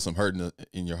 so there's still some hurt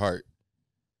in your heart.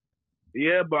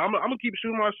 Yeah, but I'm gonna keep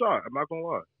shooting my shot. I'm not gonna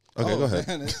lie. Okay, go ahead.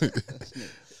 Man,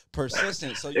 that's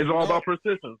persistent. So it's all about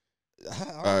persistence.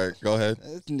 All right, go ahead.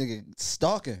 This nigga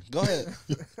stalking. Go ahead.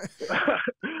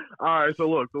 All right, so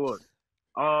look.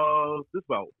 This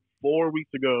about 4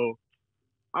 weeks ago.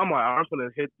 I'm like, I'm gonna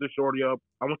hit this shorty up.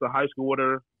 I went to high school with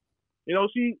her. You know,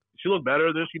 she looked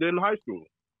better than she did in high school,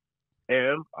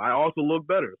 and I also looked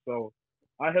better. So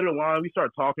I hit her line. We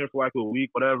started talking for like a week,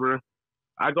 whatever.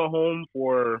 I go home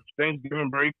for Thanksgiving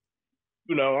break.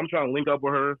 You know, I'm trying to link up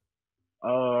with her.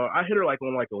 I hit her like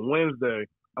on like a Wednesday.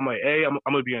 I'm like, hey, I'm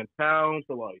gonna be in town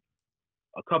for like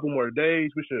a couple more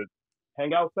days. We should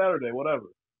hang out Saturday, whatever.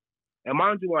 And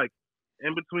mind you, like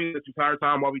in between this entire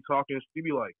time while we talking, she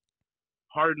be like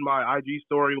hearting my IG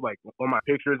story, like on my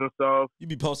pictures and stuff. You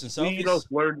be posting selfies? You know,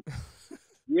 flirting.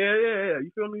 Yeah.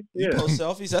 You feel me? You post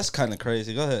selfies? That's kind of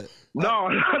crazy. Go ahead. No,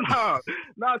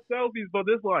 not selfies, but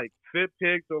this like fit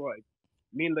pics or like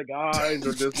meeting the guys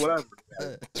or just whatever.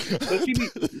 So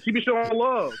she be showing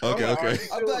love. Okay.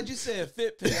 I'm glad you said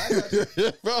fit pic. I got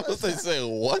you. Bro, I was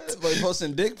saying what? Like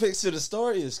posting dick pics to the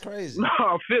story is crazy.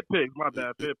 No, fit pics. My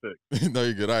bad, fit pics. No,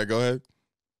 you're good. All right, go ahead.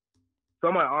 So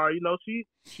I'm like, all right, you know, she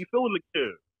feeling the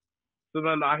kid. So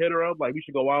then I hit her up, like, we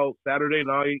should go out Saturday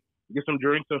night, get some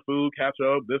drinks and food, catch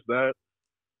up, this, that.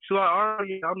 She's like, all right,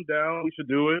 yeah, I'm down. We should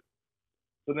do it.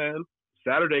 So then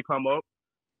Saturday come up.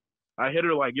 I hit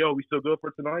her like, yo, we still good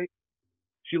for tonight?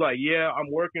 She like, yeah,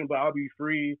 I'm working, but I'll be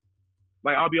free.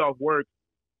 Like, I'll be off work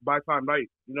by time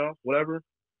night, you know, whatever.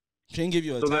 She didn't give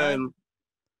you a so time? Then,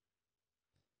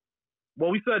 well,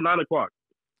 we said 9 o'clock.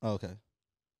 Oh, okay.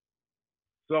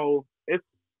 So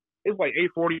it's like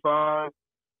 8:45.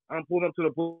 I'm pulling up to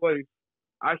the place.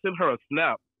 I sent her a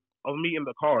snap of me in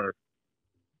the car.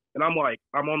 And I'm like,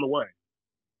 I'm on the way.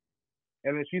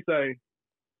 And then she say,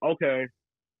 okay,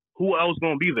 who else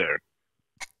gonna be there?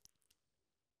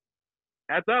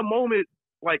 At that moment,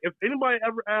 like, if anybody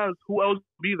ever asks who else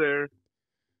be there,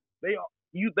 they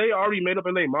already made up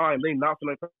in their mind they not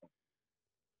gonna come.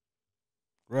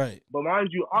 Right. But mind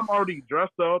you, I'm already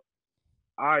dressed up.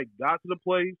 I got to the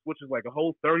place, which is like a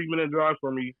whole 30-minute drive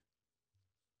for me.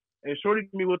 And shorty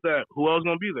me with that, who else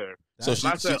gonna be there? So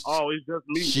I said, oh, it's just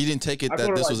me. She didn't take it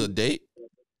that this was a date?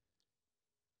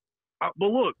 But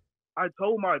look, I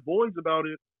told my boys about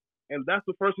it, and that's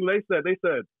the first thing they said. They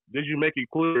said, did you make it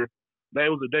clear that it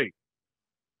was a date?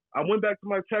 I went back to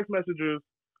my text messages.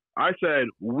 I said,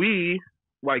 we,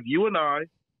 like you and I,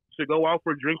 should go out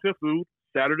for drinks and food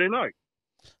Saturday night.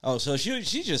 Oh, so she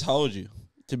just hold you,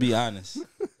 to be honest.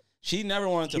 She never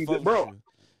wanted to fuck with you.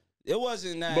 It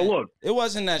wasn't that. But look, it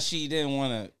wasn't that she didn't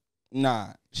want to.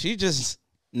 Nah, she just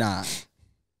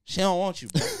She don't want you,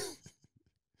 bro.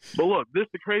 But look, this is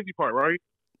the crazy part, right?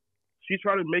 she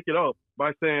tried to make it up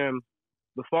by saying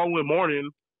the following morning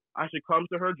I should come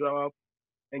to her job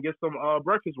and get some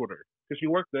breakfast with her because she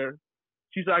worked there.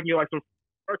 She said I can get like some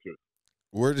breakfast.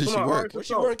 Where did she work? Where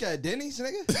she work at? Denny's,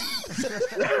 nigga?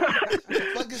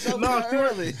 Fuck is up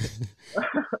early.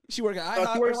 She work at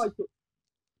IHOP?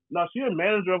 She's a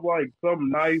manager of like some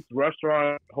nice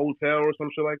restaurant, hotel, or some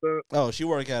shit like that. Oh, she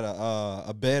work at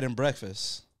a bed and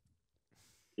breakfast.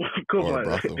 Come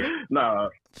on. Nah.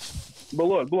 But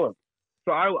look.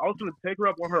 So I was going to take her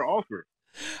up on her offer.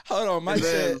 Hold on, Mike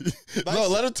said. No,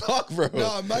 let her talk, bro.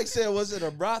 No, Mike said, was it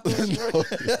a brothel? No.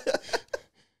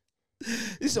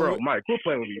 He said, bro, Mike, quit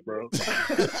playing with me, bro.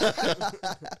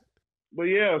 But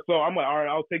yeah, so I'm like, all right,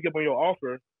 I'll take up on your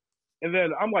offer. And then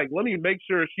I'm like, let me make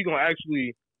sure she's going to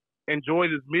actually enjoy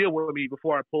this meal with me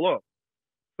before I pull up.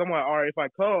 So I'm like, all right, if I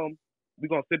come, we're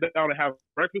going to sit down and have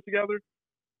breakfast together.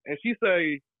 And she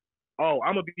say, oh,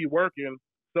 I'm going to be working,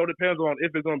 so it depends on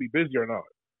if it's going to be busy or not.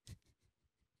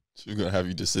 She's going to have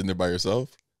you just sitting there by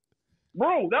yourself?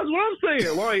 Bro, that's what I'm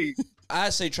saying. Like, I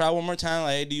say try one more time.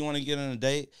 Like, hey, do you want to get on a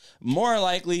date? More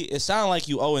likely, it sounds like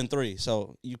you 0-3,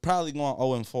 so you probably going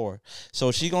 0-4.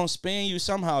 So she gonna spin you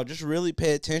somehow. Just really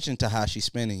pay attention to how she's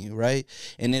spinning you, right?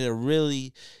 And it'll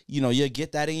really, you'll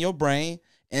get that in your brain,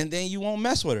 and then you won't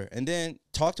mess with her. And then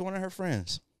talk to one of her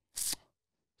friends.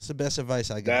 It's the best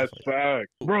advice I got. That's fact,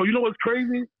 bro. You know what's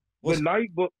crazy? The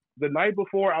night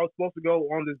before I was supposed to go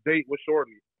on this date with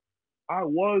Shorty, I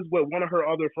was with one of her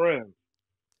other friends.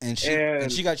 And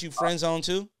she got you friend zone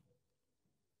too?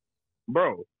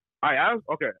 Bro, I asked,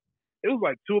 okay, it was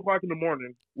like 2 o'clock in the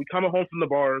morning. We coming home from the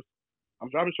bars. I'm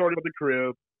driving Shorty up the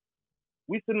crib.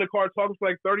 We sit in the car talking for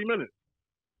like 30 minutes.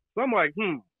 So I'm like,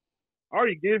 I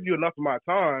already gave you enough of my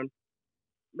time.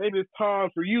 Maybe it's time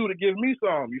for you to give me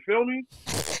some. You feel me?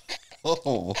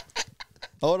 Oh,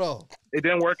 hold on. It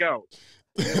didn't work out.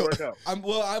 I'm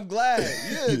glad.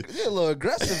 You're a little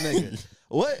aggressive nigga.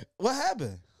 What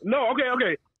happened? No,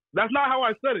 okay. That's not how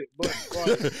I said it. But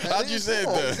how'd you say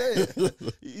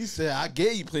that? You said I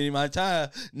gave you plenty of my time.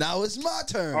 Now it's my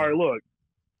turn. All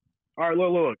right,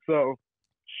 look. So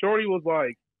Shorty was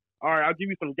like, all right, I'll give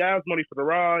you some gas money for the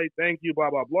ride. Thank you, blah,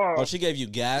 blah, blah. Oh, she gave you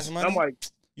gas money? I'm like,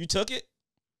 you took it?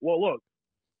 Well, look.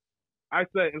 I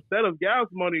said, instead of gas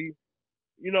money,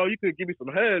 you could give me some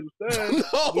head instead.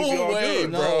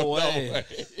 No way.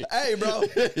 Hey, bro,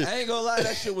 I ain't gonna lie,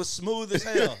 that shit was smooth as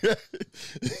hell.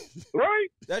 Right?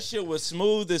 That shit was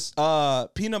smooth as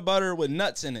peanut butter with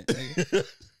nuts in it.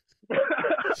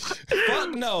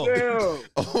 Fuck no.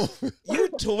 You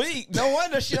tweak. No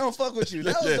wonder she don't fuck with you.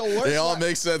 That was the worst. They all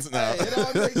make sense now. Hey, it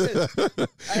all makes sense.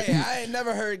 Hey, I ain't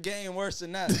never heard game worse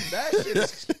than that. That shit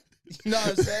is... You know what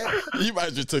I'm saying? You might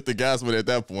have just took the gas money at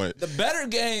that point. The better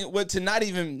game was to not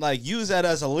even use that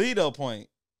as a lead-up point.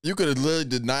 You could have literally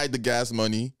denied the gas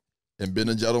money and been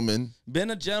a gentleman.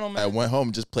 I went home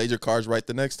and just played your cards right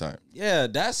the next time. Yeah,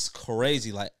 that's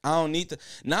crazy. Like, I don't need to.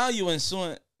 Now you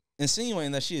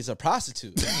insinuating that she is a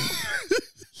prostitute.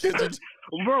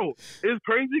 Bro, it's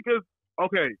crazy because,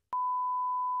 okay,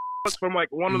 from like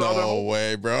one of the other. No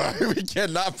way, bro. We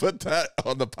cannot put that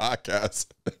on the podcast.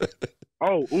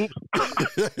 Oh, oops.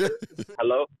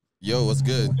 Hello? Yo, what's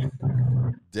good?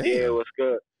 Damn. Yeah, what's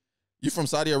good? You from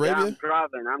Saudi Arabia? Yeah,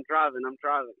 I'm driving.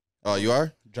 Oh, you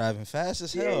are? Driving fast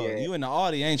as hell. Yeah. You in the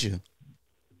Audi, ain't you?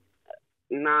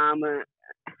 Nah, man.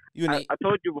 I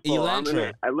told you before. I'm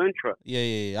in Elantra.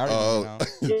 Yeah. I already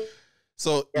know.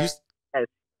 So,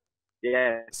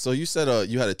 yeah. So you said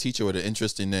you had a teacher with an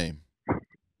interesting name.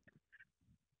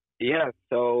 Yeah,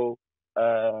 so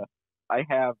I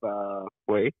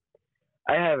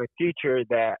have a teacher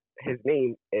that his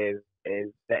name is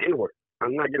the N-word.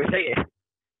 I'm not gonna say it,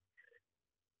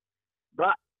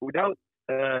 but without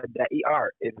the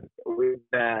ER, it's with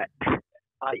the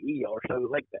IE or something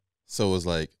like that. So it was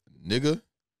like nigga.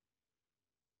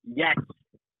 Yes.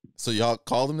 So y'all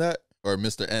called him that, or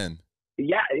Mr. N?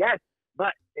 Yeah, yes.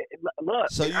 But look.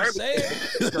 So you say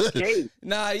it? Okay.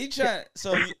 Nah, you trying?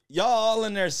 So y'all all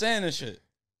in there saying this shit?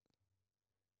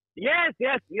 Yes.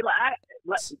 You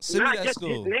send not me that just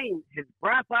school. his name, his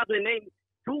grandfather's name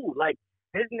too. Like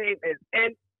his name is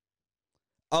N.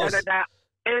 Oh,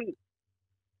 N.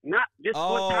 Not just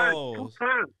one time, 2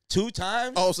 times. 2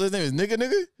 times? Oh, so his name is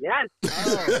nigga? Yes.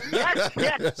 Oh.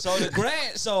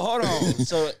 yes. So hold on.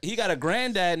 So he got a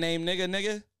granddad named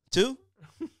nigga too?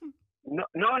 No.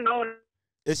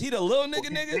 Is he the little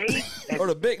nigga or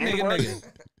the big nigga?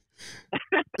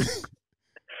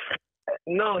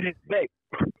 No, he's big.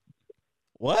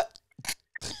 What?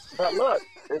 But look,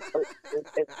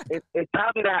 it's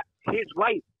time that he's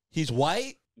white. He's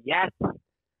white? Yes.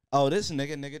 Oh, this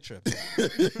nigga tripping.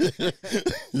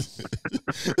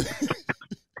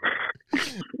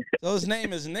 So his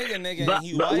name is nigga, and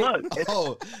he white. Look,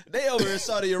 they over in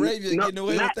Saudi Arabia getting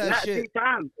away with that shit. 3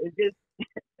 times. It's just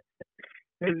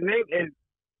his name is,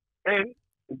 and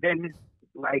then his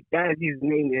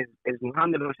name is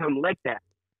Muhammad or something like that.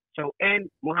 So N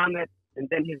Muhammad, and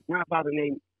then his grandfather's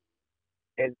name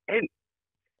is N.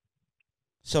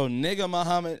 So nigga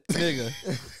Muhammad, nigga.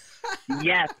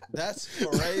 Yes. That's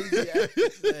crazy.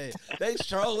 They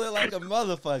troll it like a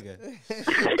motherfucker.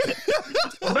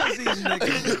 What's these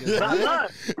niggas?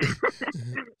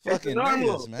 Fucking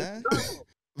niggas, man.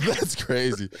 That's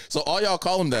crazy. So all y'all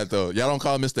call him that though. Y'all don't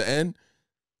call him Mr. N,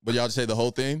 but y'all just say the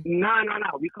whole thing. No.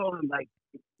 We call him like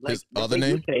his other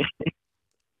name.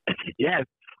 Yes,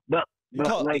 but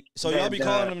so y'all be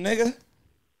calling him nigga.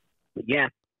 Yeah.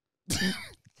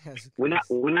 When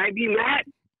I be mad,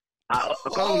 I'll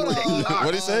call him with an ER.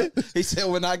 What'd he say? He said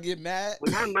when I get mad.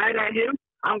 When I'm mad at him,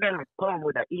 I'm gonna call him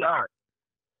with an ER.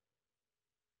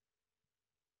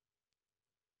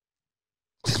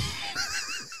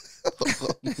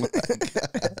 Oh my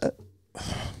God.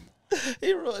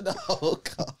 He ruined the whole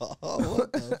call.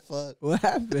 What the fuck? What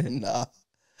happened? Nah.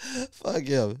 Fuck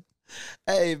him.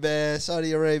 Hey, man,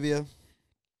 Saudi Arabia.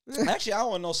 Actually, I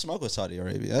don't want no smoke with Saudi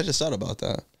Arabia. I just thought about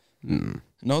that.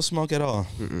 No smoke at all.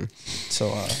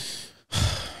 So,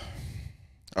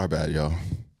 our bad, y'all.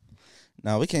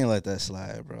 Nah, we can't let that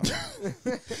slide, bro.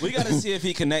 We got to see if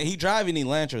he connect. He driving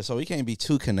Elantra, so we can't be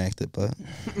too connected, but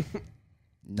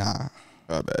nah.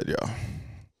 Our bad, y'all.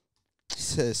 He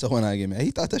said, so when I get mad,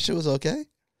 he thought that shit was okay.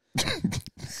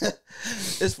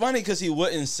 It's funny because he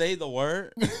wouldn't say the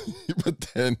word, but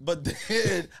then I was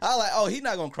like, oh, he's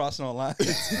not gonna cross no lines.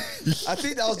 I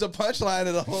think that was the punchline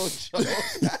of the whole joke.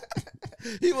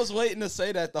 He was waiting to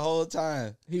say that the whole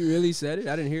time. He really said it?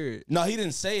 I didn't hear it. No, he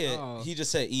didn't say it. Oh. He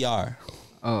just said ER.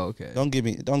 Oh, okay. Don't get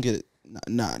it.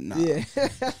 Nah. Yeah.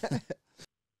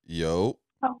 Yo.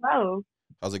 Hello.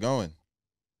 How's it going?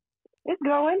 It's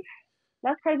going.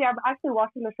 That's crazy. I'm actually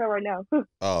watching the show right now.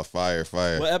 Oh, fire.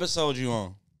 What episode you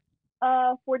on?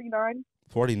 49.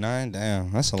 49?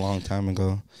 Damn, that's a long time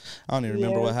ago. I don't even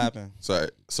remember what happened. Sorry.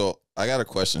 So I got a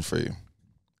question for you.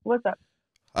 What's up?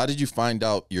 How did you find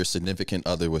out your significant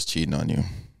other was cheating on you?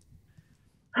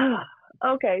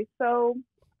 Okay, so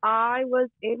I was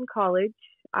in college.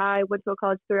 I went to a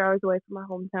college 3 hours away from my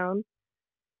hometown.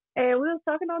 And we was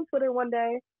talking on Twitter one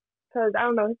day because, I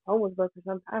don't know, his phone was broke or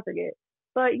something. I forget.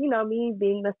 But, you know, me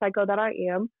being the psycho that I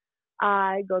am,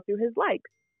 I go through his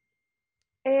likes.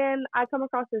 And I come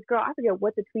across this girl. I forget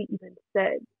what the tweet even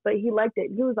said, but he liked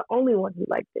it. He was the only one who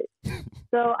liked it.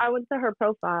 So I went to her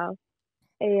profile,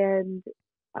 and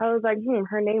I was like,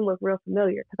 her name looked real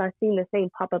familiar because I've seen the same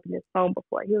pop up in his phone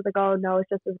before. He was like, oh, no, it's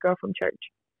just this girl from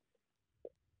church.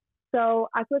 So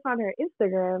I clicked on her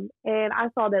Instagram, and I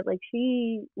saw that, like,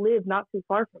 she lived not too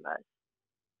far from us.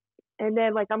 And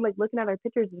then, like, I'm, like, looking at her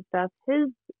pictures and stuff. His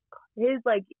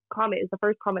like, comment is the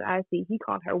first comment I see. He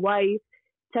called her wife,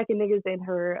 checking niggas in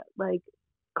her, like,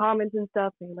 comments and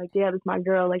stuff. And, like, yeah, this is my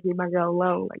girl. Like, leave my girl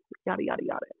alone. Like, yada, yada,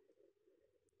 yada.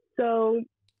 So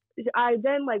I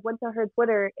then, like, went to her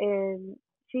Twitter, and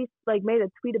she, like, made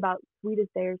a tweet about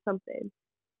Sweetest Day or something.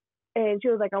 And she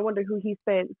was like, I wonder who he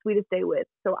spent Sweetest Day with.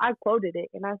 So I quoted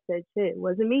it, and I said, shit, it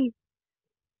wasn't me.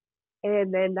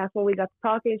 And then that's when we got to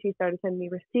talking. She started sending me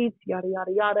receipts, yada,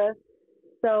 yada, yada.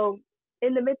 So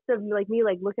in the midst of, like, me,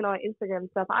 like, looking on Instagram and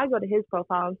stuff, I go to his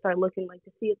profile and start looking, like,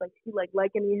 to see if, like, he,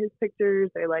 like any of his pictures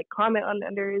or, like, comment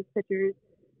under his pictures.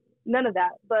 None of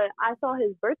that. But I saw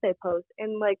his birthday post,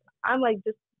 and, like, I'm, like,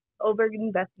 just over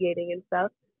investigating and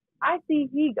stuff. I see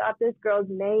he got this girl's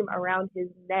name around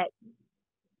his neck.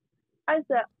 I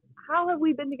said, how have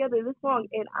we been together this long,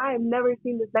 and I have never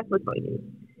seen this necklace on you?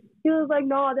 He was like,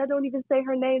 no, that don't even say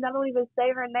her name. That don't even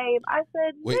say her name. I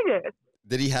said, nigga.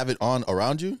 Did he have it on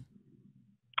around you?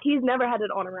 He's never had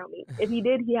it on around me. If he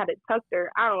did, he had it tucked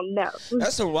her. I don't know.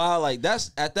 That's a while. Like,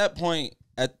 that's at that point.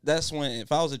 That's when,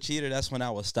 if I was a cheater, that's when I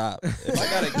would stop. If I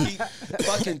gotta keep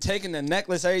fucking taking the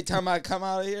necklace every time I come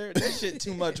out of here, that shit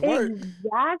too much work.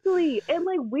 Exactly. And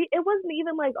like it wasn't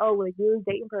even like, oh, like we was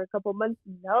dating for a couple months.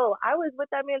 No, I was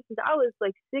with that man since I was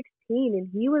like 16, and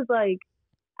he was like,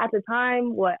 at the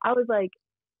time, I was like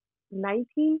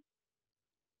 19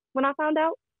 when I found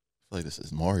out. I feel like this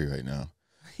is Maury right now.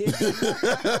 It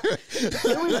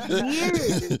was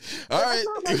weird. All right,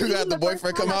 you got the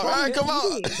boyfriend come out. All right, come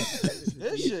on.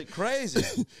 This shit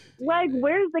crazy. Like,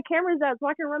 where's the cameras at so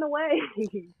I can run away?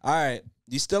 All right,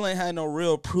 you still ain't had no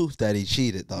real proof that he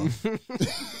cheated though.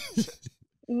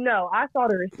 No, I saw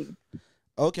the receipts.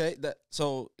 Okay,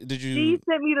 so did you? She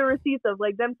sent me the receipts of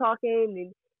like them talking,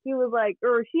 and he was like,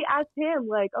 or she asked him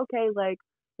like, okay, like,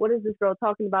 what is this girl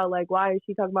talking about? Like, why is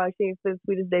she talking about she ain't spent the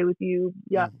sweetest day with you?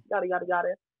 Yeah, yada, yada, yada.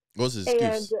 What's his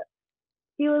excuse? And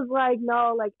he was like,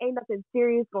 no, like, ain't nothing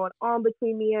serious going on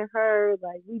between me and her.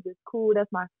 Like, we just cool.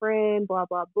 That's my friend, blah,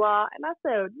 blah, blah. And I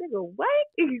said, nigga, what?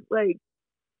 Like,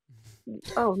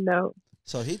 oh, no.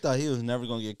 So he thought he was never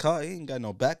going to get caught. He ain't got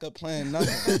no backup plan,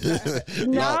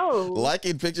 nothing. No.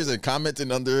 Liking pictures and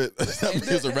commenting under it. That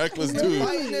was a reckless dude.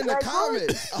 Fighting in the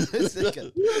comments.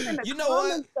 You know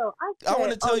what? I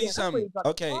want to tell you something.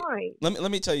 Okay,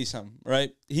 let me tell you something,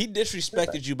 right? He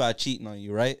disrespected you by cheating on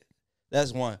you, right?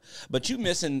 That's one. But you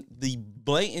missing the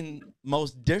blatant,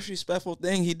 most disrespectful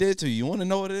thing he did to you. You want to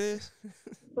know what it is?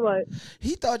 What?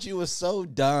 He thought you was so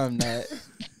dumb that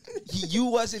you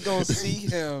wasn't going to see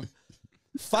him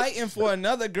fighting for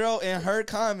another girl in her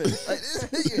comments. Like, this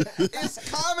nigga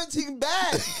is commenting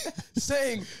back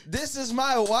saying, this is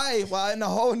my wife while in a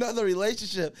whole nother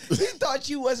relationship. He thought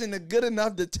you wasn't a good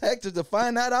enough detective to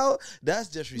find that out. That's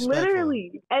disrespectful.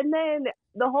 Literally. And then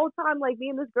the whole time, like, me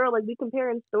and this girl, like, we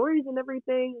comparing stories and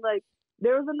everything. Like,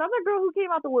 there was another girl who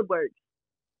came out the woodwork.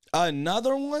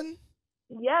 Another one?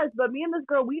 Yes, but me and this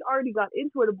girl, we already got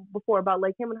into it before about,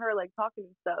 like, him and her, like, talking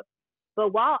and stuff.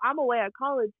 But while I'm away at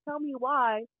college, tell me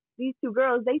why these two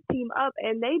girls, they team up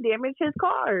and they damage his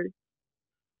car.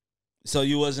 So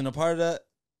you wasn't a part of that?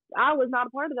 I was not a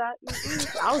part of that.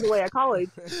 I was away at college.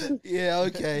 Yeah,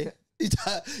 okay.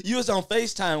 You was on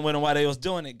FaceTime with him while they was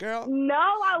doing it, girl. No,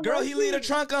 I wasn't. Girl, he leave the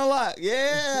trunk unlocked.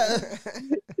 Yeah.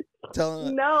 Tell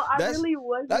him. No, I really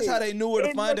wasn't. That's how they knew where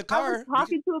to find the car. I was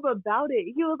talking to him about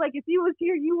it. He was like, if he was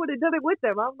here, you would have done it with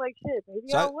them. I'm like, shit,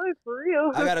 maybe I would, for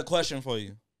real. I got a question for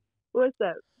you. What's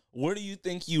up? Where do you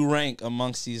think you rank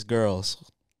amongst these girls?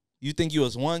 You think you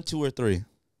was 1, 2, or 3?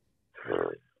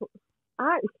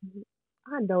 I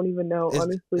don't even know,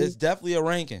 honestly. It's definitely a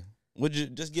ranking. Would you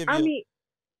just give you... I mean,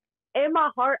 in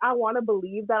my heart, I want to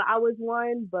believe that I was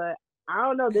 1, but I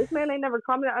don't know. This man ain't never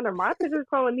commented under my pictures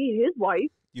calling me his wife.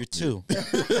 You're 2.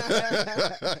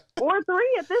 Or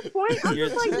 3 at this point. I'm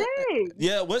just like, dang.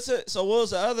 Yeah, so what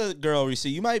was the other girl you see?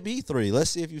 You might be 3.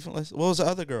 Let's see if you... What was the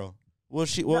other girl? What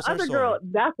was her other story? girl,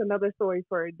 that's another story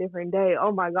for a different day.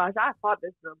 Oh my gosh, I fought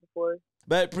this girl before.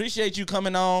 But appreciate you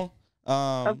coming on.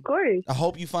 Of course. I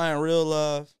hope you find real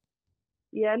love.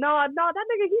 Yeah, no, that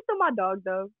nigga, he's still my dog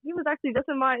though. He was actually just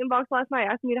in my inbox last night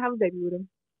asking me to have a baby with him.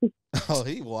 Oh,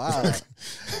 he wild.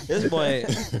 That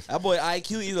boy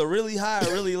IQ either really high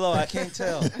or really low. I can't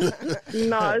tell.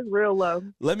 No, it's real low.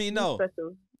 Let me know. He's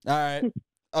special. All right.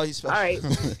 Oh, he's special. All right.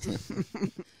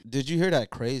 Did you hear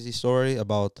that crazy story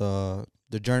about the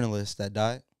journalist that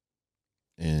died?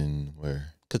 In where?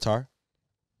 Qatar.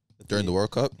 During the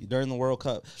World Cup? During the World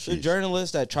Cup. Jeez. The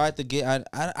journalist that tried to get...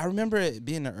 I remember it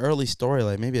being an early story,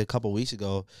 like maybe a couple weeks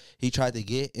ago. He tried to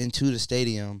get into the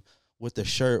stadium with the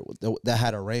shirt that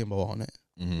had a rainbow on it.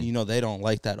 Mm-hmm. You know, they don't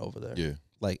like that over there. Yeah.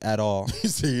 Like, at all.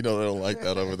 So you know they don't like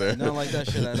that over there. They don't like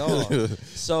that shit at all.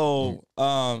 So,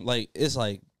 like, it's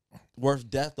like worth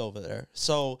death over there.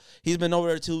 So he's been over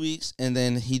there 2 weeks, and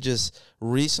then he just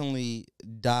recently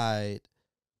died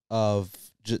of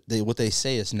what they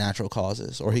say is natural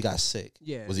causes, or he got sick.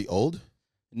 Yeah. Was he old?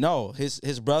 No,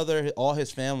 his brother, all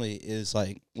his family is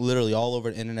like literally all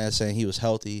over the internet saying he was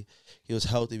healthy. He was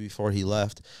healthy before he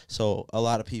left. So a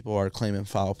lot of people are claiming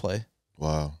foul play.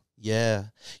 Wow. Yeah.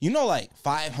 You know, like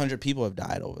 500 people have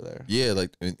died over there. Yeah,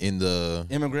 like in the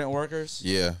immigrant workers.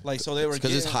 Yeah. Like, so they were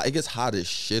because it's hot. It gets hot as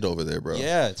shit over there, bro.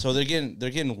 Yeah. So they're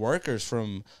getting workers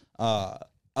from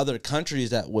other countries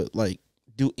that would like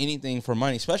do anything for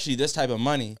money, especially this type of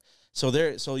money. So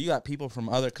you got people from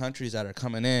other countries that are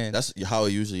coming in. That's how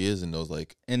it usually is in those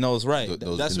right.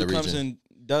 That's who comes in,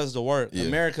 does the work. Yeah.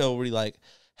 America, we like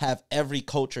have every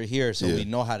culture here, so we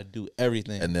know how to do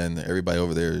everything. And then everybody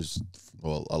over there is,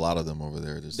 well, a lot of them over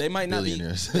there, they might not be.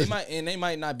 They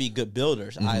might not be good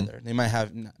builders either. They might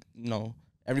have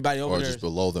everybody over there, or just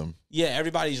below them. Yeah,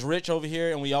 everybody's rich over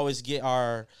here, and we always get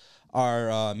our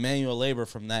manual labor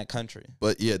from that country.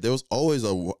 But yeah, there was always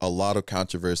a lot of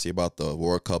controversy about the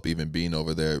World Cup even being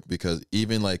over there, because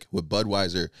even like with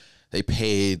Budweiser, I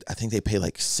think they paid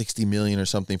like $60 million or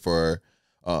something for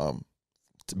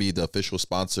to be the official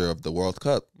sponsor of the World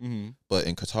Cup. Mm-hmm. But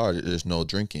in Qatar, there's no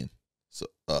drinking,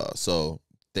 so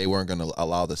they weren't going to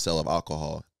allow the sale of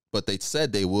alcohol. But they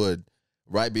said they would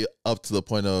be up to the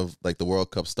point of like the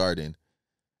World Cup starting.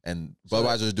 And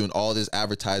Budweiser's doing all this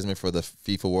advertisement for the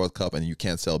FIFA World Cup, and you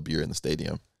can't sell beer in the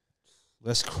stadium.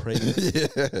 That's crazy.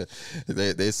 Yeah.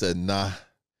 They said nah.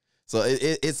 So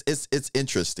it's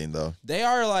interesting though. They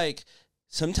are like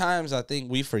sometimes I think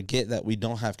we forget that we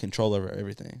don't have control over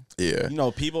everything. Yeah. You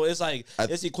know, people, it's like,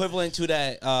 it's equivalent to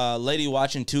that lady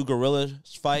watching two gorillas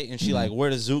fight and she like, where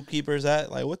the zookeepers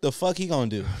at? Like, what the fuck he gonna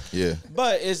do? Yeah.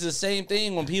 But it's the same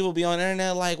thing when people be on the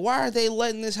internet like, why are they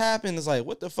letting this happen? It's like,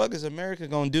 what the fuck is America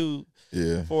gonna do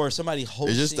for somebody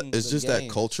hosting It's just that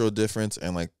cultural difference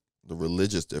and like the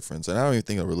religious difference. And I don't even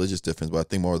think a religious difference, but I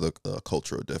think more of the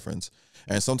cultural difference.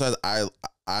 And sometimes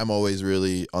I'm always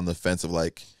really on the fence of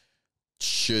like,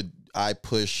 should I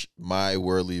push my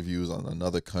worldly views on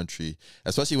another country?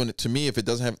 Especially when, to me, if it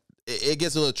doesn't have, it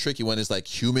gets a little tricky when it's like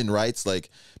human rights, like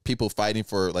people fighting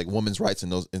for like women's rights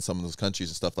in some of those countries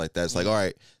and stuff like that. It's like, all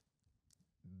right,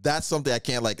 that's something I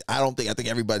can't like. I think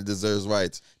everybody deserves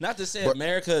rights. Not to say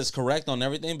America is correct on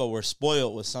everything, but we're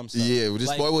spoiled with some stuff. Yeah, we're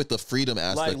just spoiled with the freedom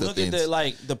aspect of things. Look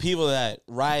at the people that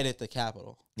riot at the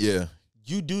Capitol. Yeah,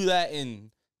 you do that in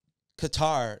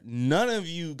Qatar, none of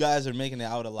you guys are making it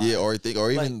out alive. Yeah, or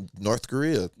even North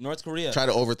Korea. Try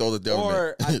to overthrow the government.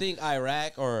 Or I think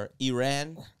Iraq or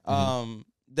Iran,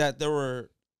 that there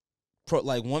were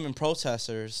women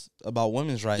protesters about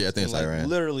women's rights. Yeah, I think it's Iran.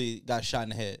 Literally got shot in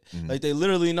the head. Like they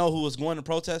literally know who was going to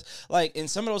protest. Like in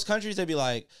some of those countries, they'd be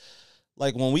like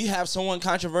when we have someone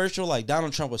controversial, like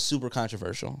Donald Trump was super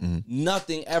controversial.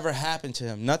 Nothing ever happened to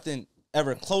him. Nothing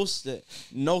ever close to,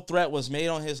 no threat was made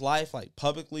on his life, like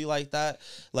publicly like that.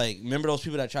 Like, remember those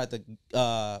people that tried to,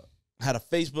 had a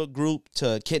Facebook group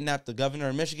to kidnap the governor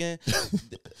of Michigan?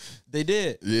 They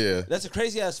did. Yeah. That's a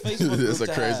crazy ass Facebook group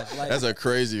that's a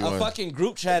crazy one. A fucking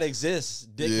group chat exists,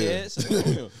 dickheads.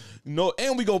 Yeah. No,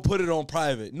 and we gonna put it on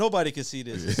private. Nobody can see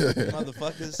this,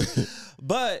 motherfuckers.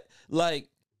 But, like,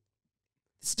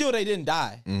 still, they didn't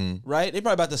die, right? They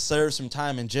probably about to serve some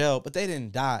time in jail, but they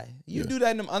didn't die. You do that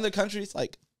in them other countries,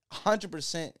 like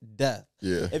 100% death.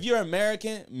 Yeah. If you're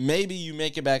American, maybe you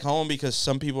make it back home because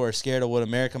some people are scared of what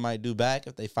America might do back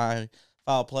if they foul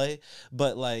play.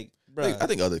 But like, bro, I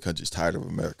think other countries tired of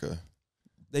America.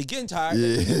 They getting tired.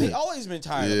 Yeah. They always been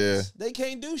tired of us. They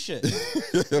can't do shit.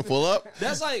 Pull up.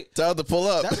 That's like time to pull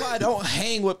up. That's why I don't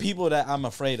hang with people that I'm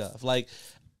afraid of. Like,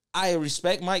 I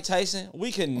respect Mike Tyson.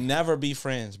 We can never be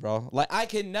friends, bro. Like, I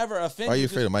can never offend you. Why are you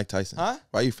afraid of Mike Tyson? Huh?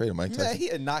 Why are you afraid of Mike Tyson? Man,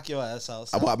 he'd knock your ass out.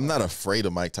 I'm not afraid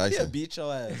of Mike Tyson. He'd beat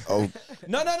your ass. Oh.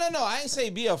 No. I ain't say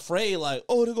be afraid, like,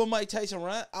 oh, there go Mike Tyson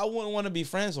run. I wouldn't want to be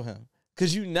friends with him.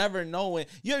 Because you never know when.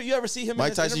 You ever see him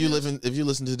Mike Tyson, if you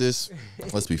listen to this,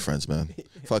 let's be friends, man.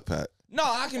 Fuck Pat. No,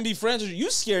 I can be friends with you.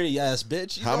 You scary ass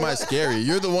bitch. How am I scary?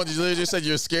 You're the one who just said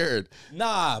you're scared.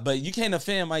 Nah, but you can't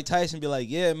offend Mike Tyson and be like,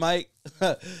 yeah, Mike.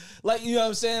 Like, you know what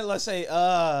I'm saying? Let's say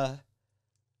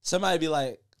somebody be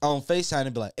like on FaceTime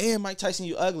and be like, hey, Mike Tyson,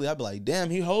 you ugly. I'd be like, damn,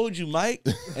 he hold you, Mike.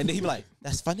 And then he be like,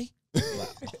 that's funny. Like,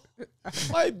 oh,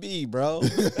 might be, bro.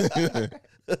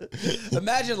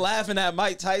 Imagine laughing at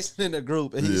Mike Tyson in the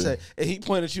group and he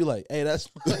pointed at you like, hey, that's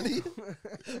funny.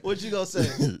 What you gonna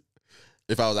say?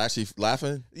 If I was actually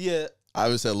laughing, yeah, I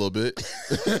would say a little bit.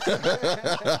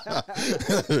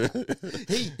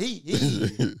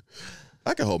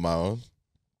 I can hold my own.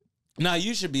 Nah,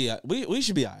 you should be. We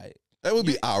should be all right. That would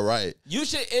be all right. You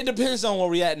should. It depends on where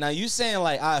we at. Now, you saying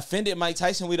like I offended Mike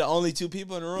Tyson? We the only two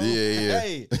people in the room. Yeah.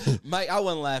 Hey, Mike, I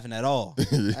wasn't laughing at all. I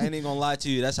ain't even gonna lie to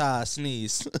you. That's how I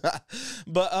sneeze.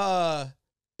 But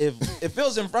if it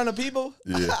was in front of people,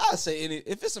 I'd say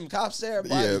if it's some cops there,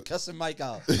 I'd cussing Mike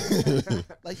out.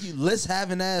 Like, you list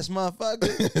having ass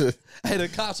motherfucker. Hey, the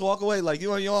cops walk away like,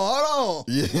 you on your own. Hold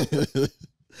on. Yeah.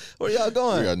 Where y'all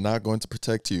going? We are not going to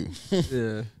protect you.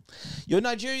 Yeah. Your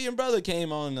Nigerian brother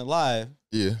came on the live.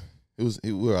 Yeah.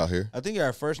 We were out here. I think you're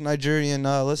our first Nigerian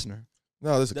listener.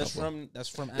 No, there's a that's couple. That's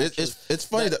from it's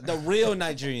funny that the real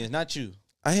Nigerians, not you.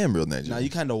 I am real Nigerian. Nah,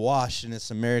 you kind of washed in this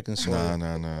American soil.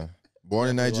 Nah. Born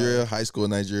in Nigeria, high school in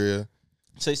Nigeria.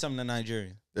 Say something to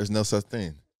Nigerian. There's no such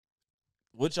thing.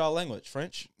 What's y'all language?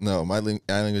 French? No, my language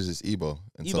is Igbo.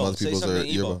 And Igbo. some other people's are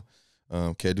Yoruba.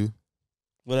 Kedu.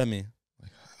 What that mean?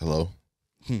 Hello.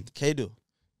 Kedu.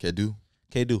 Kedu.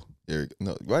 Kedu. There you go.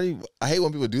 No, why do you? I hate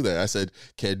when people do that. I said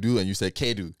Kedu and you said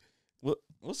Kedu.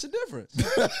 What's the difference?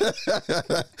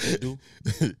 Kedu.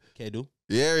 Kedu.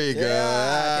 There you go.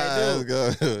 Yeah, let's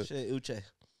go. Shit, Uche.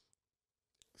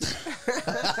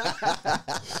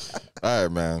 All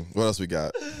right, man. What else we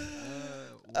got?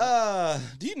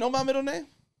 Do you know my middle name?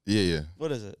 Yeah.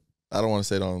 What is it? I don't want to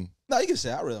say it on. No, you can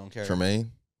say it. I really don't care.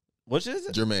 Tremaine. What is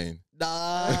it? Jermaine.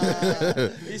 Nah.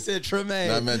 He said Tremaine.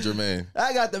 No, I meant Jermaine.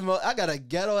 I got a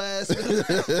ghetto ass.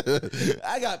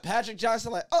 I got Patrick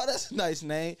Johnson. Like, oh, that's a nice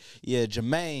name. Yeah,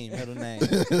 Jermaine, middle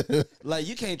name. Like,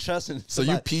 you can't trust him. So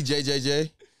you PJJJ?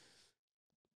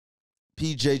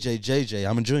 PJJJJ.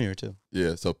 I'm a junior too.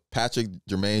 Yeah, so Patrick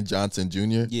Jermaine Johnson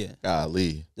Jr. Yeah.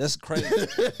 Golly. That's crazy.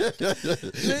 Living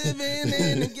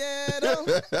in the ghetto.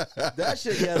 That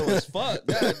shit ghetto as fuck.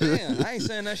 God damn. I ain't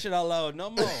saying that shit out loud no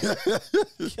more.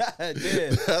 God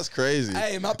damn. That's crazy.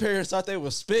 Hey, my parents thought they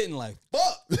was spitting like,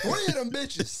 fuck, 3 of them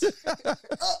bitches.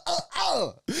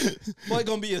 Boy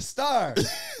gonna be a star.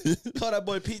 Call that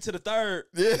boy Pete to the third.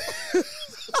 Yeah.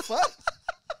 Fuck.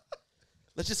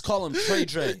 Let's just call him Trey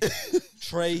J.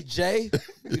 Trey J.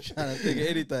 You trying to think of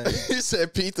anything? He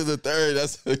said Pete to the third.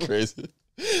 That's so crazy.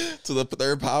 To the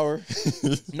third power.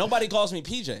 Nobody calls me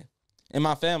PJ in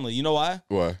my family. You know why?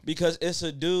 Why? Because it's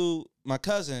a dude, my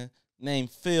cousin,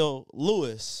 named Phil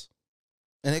Lewis,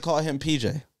 and they call him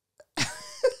PJ.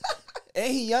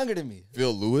 And he younger than me.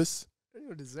 Phil Lewis?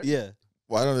 Yeah.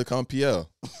 Why don't they call him PL?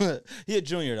 He a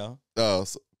junior though. Oh,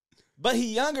 so But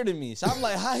he younger than me. So I'm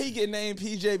like, how he get named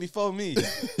PJ before me?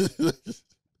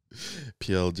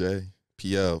 PLJ.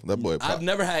 PL. That boy. I've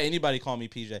never had anybody call me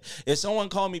PJ. If someone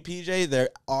called me PJ, they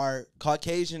are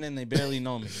Caucasian and they barely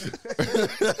know me.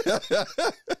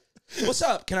 What's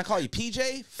up? Can I call you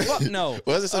PJ? Fuck no.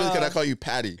 What if somebody can I call you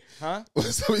Patty? Huh? What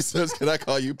if somebody says, can I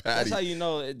call you Patty? That's how you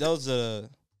know those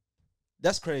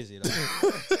that's crazy though.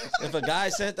 If a guy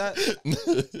said that,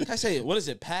 can I say, what is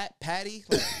it, Patty?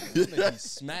 Like,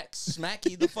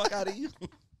 smacky the fuck out of you.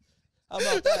 How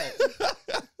about that?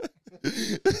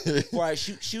 Before I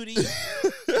shooty, you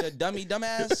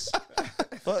dumbass.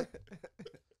 Fuck.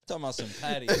 Talking about some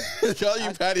Patty. Call you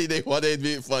Patty, they want it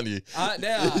being funny.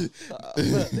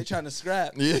 Look, they trying to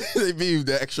scrap. Yeah, they be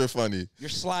the extra funny. You're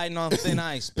sliding on thin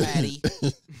ice, Patty.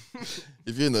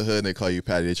 If you're in the hood and they call you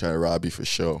Patty, they trying to rob you for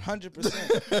sure.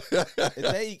 100%. If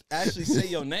they actually say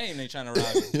your name, they trying to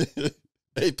rob you.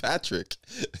 Hey, Patrick.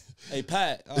 Hey,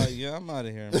 Pat. Oh, yeah, I'm out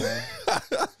of here, man.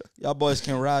 Y'all boys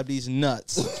can rob these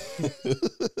nuts.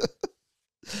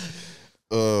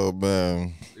 Oh,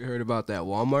 man. You heard about that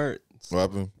Walmart? What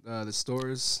happened? The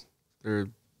stores, they're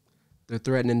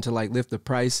threatening to like lift the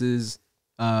prices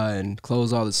and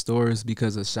close all the stores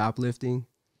because of shoplifting.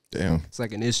 Damn. It's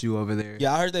like an issue over there.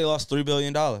 Yeah, I heard they lost $3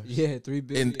 billion. Yeah, $3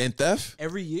 billion. In theft?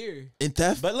 Every year. In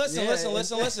theft? But listen.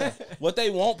 What they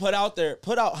won't put out there,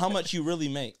 put out how much you really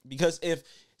make. Because if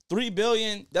 $3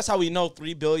 billion, that's how we know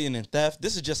 $3 billion in theft.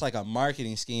 This is just like a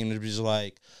marketing scheme to be just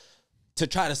like, to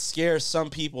try to scare some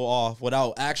people off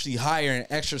without actually hiring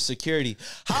extra security.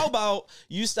 How about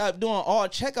you stop doing all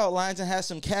checkout lines and have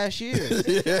some cashiers?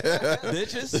 Yeah.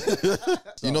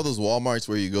 Bitches. You know those Walmarts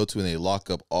where you go to and they lock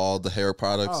up all the hair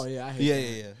products? Oh, yeah. I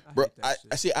hate that. Bro, I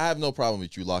see, I have no problem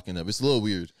with you locking up. It's a little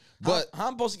weird. But how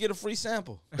I'm supposed to get a free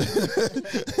sample?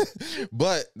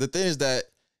 But the thing is that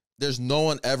there's no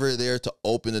one ever there to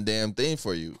open the damn thing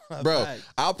for you, bro.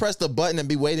 I'll press the button and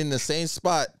be waiting in the same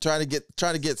spot trying to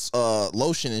get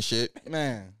lotion and shit.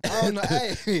 Man, I don't know.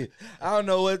 Hey, I don't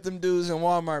know what them dudes in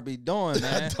Walmart be doing,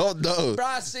 man. I don't know. Bro,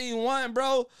 I seen one,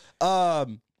 bro.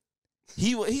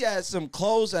 He had some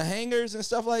clothes and hangers and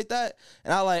stuff like that,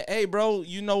 and I like, hey, bro,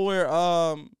 you know where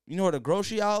the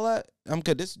grocery outlet? I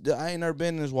ain't never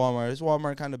been in this Walmart. This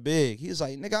Walmart kind of big. He's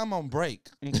like, nigga, I'm on break.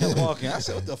 And kept walking. I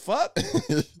said, what the fuck?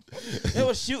 It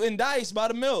was shooting dice by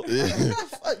the milk. What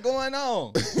the fuck going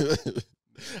on?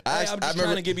 I'm just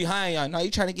trying to get behind y'all. Now you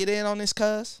trying to get in on this,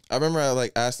 cuz? I remember I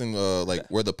like asking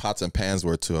where the pots and pans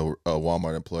were to a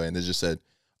Walmart employee, and they just said,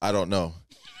 I don't know.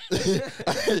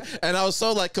 And I was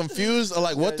so like confused,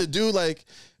 like what to do. Like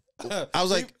I was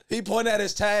like, he pointed at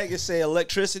his tag and say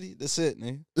electricity. That's it,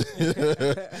 man.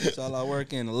 That's all I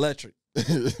work in, electric.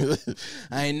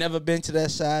 I ain't never been to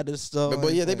that side of the store.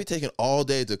 But yeah, they be taking all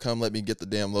day to come let me get the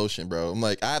damn lotion, bro. I'm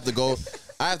like, I have to go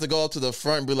up to the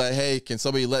front and be like, hey, can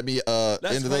somebody let me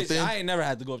into the thing? I ain't never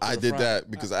had to go up to the front. I did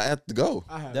that because I had to go.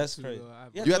 That's crazy.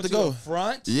 You have to go to the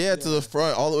front? Yeah, to the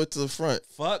front, all the way to the front.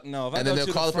 Fuck no. And then they'll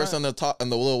call the person on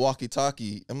the little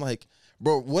walkie-talkie. I'm like,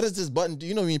 bro, what is this button? Do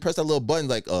you know when you press that little button,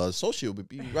 like associate would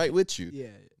be right with you? Yeah.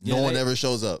 No one ever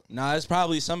shows up. Nah, it's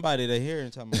probably somebody they hear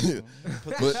and talking about.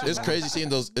 But it's crazy seeing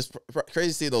those. It's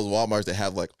crazy seeing those Walmarts that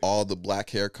have like all the black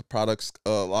hair products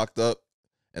locked up,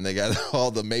 and they got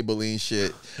all the Maybelline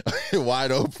shit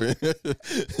wide open.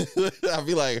 I'd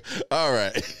be like, all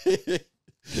right.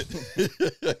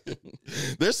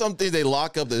 There's some things they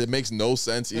lock up that it makes no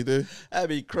sense either. That'd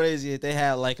be crazy if they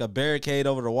had like a barricade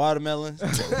over the watermelons.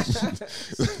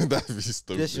 That'd be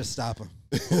stupid. This should stop them.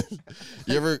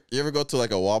 You ever go to like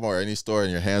a Walmart or any store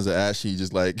and your hands are ashy? You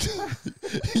just like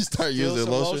you start using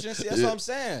lotion. See, that's what I'm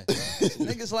saying.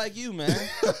 Niggas like you, man,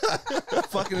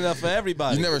 fucking it up for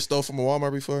everybody. You never stole from a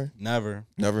Walmart before? Never.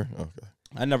 Okay.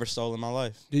 I never stole in my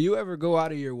life. Do you ever go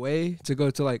out of your way to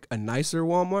go to like a nicer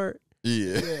Walmart?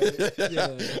 Yeah.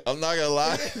 I'm not gonna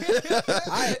lie.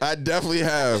 I definitely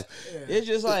have. It's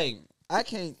just like I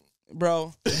can't,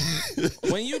 bro.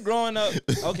 When you growing up,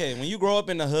 when you grow up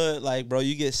in the hood, like, bro,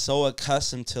 you get so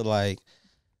accustomed to like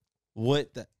what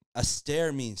a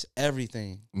stare means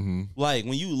everything. Mm-hmm. Like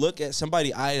when you look at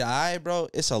somebody eye to eye, bro,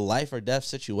 it's a life or death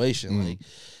situation. Mm-hmm. Like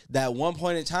that one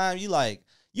point in time, you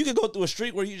could go through a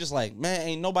street where you just like, man,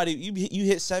 ain't nobody. You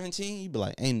hit 17, you be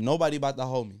like, ain't nobody about to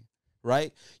hold me,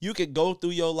 right? You could go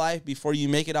through your life before you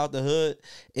make it out the hood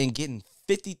and getting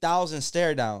 50,000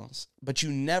 stare downs, but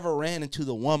you never ran into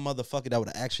the one motherfucker that would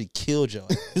have actually killed you.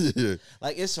 Yeah.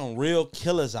 Like it's some real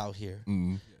killers out here.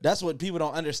 Mm-hmm. That's what people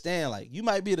don't understand. Like you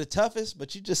might be the toughest,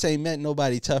 but you just ain't met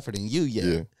nobody tougher than you yet.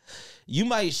 Yeah. You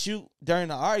might shoot during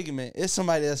the argument. It's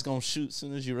somebody that's gonna shoot as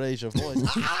soon as you raise your voice.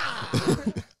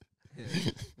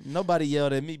 Nobody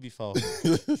yelled at me before.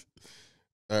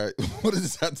 All right, what does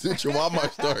this have to do with your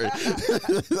Walmart story?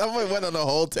 I went on a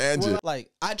whole tangent. Well,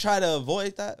 like I try to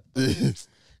avoid that.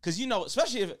 Because, you know,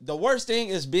 especially if the worst thing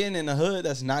is being in the hood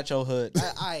that's not your hood.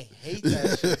 I hate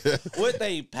that shit. With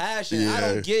a passion. Yeah. I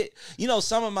don't get, you know,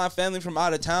 some of my family from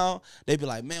out of town, they be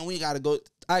like, man, we got to go.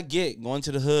 I get going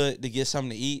to the hood to get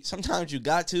something to eat. Sometimes you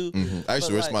got to. Mm-hmm. I used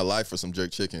to risk my life for some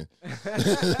jerk chicken.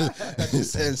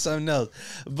 Saying something else.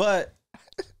 But.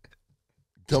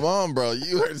 Come on, bro.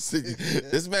 You heard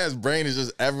this man's brain is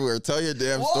just everywhere. Tell your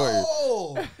damn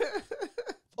story.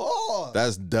 Pause.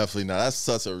 That's definitely not. That's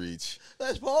such a reach.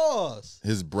 That's pause.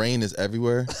 His brain is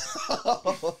everywhere.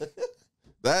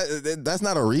 That's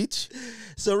not a reach.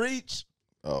 It's a reach.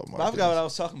 Oh my! I forgot what I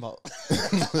was talking about.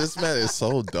 This man is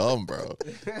so dumb, bro.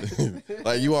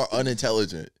 Like you are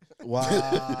unintelligent. Wow.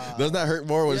 Doesn't that hurt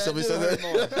more when somebody says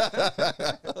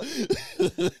that?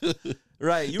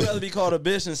 Right. You'd rather be called a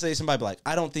bitch and say somebody like,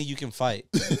 I don't think you can fight.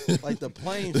 Like the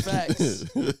plain facts.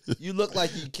 You look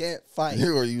like you can't fight.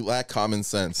 Or you lack common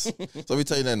sense. So we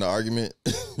tell you that in the argument.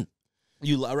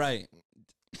 Right.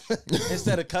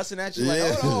 Instead of cussing at you, like,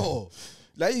 oh no.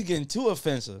 Now you're getting too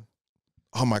offensive.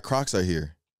 Oh, my Crocs are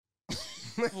here.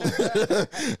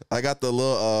 I got the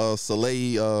little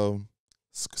Soleil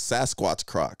Sasquatch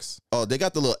Crocs. Oh, they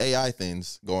got the little AI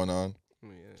things going on.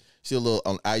 See a little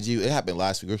on IG. It happened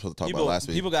last week. We were supposed to talk about last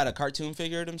week. People got a cartoon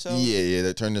figure of themselves? Yeah.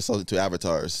 They're turning themselves into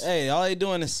avatars. Hey, all they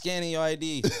doing is scanning your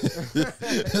ID.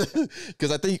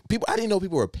 Because I didn't know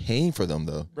people were paying for them,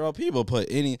 though. Bro, people put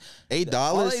 $8.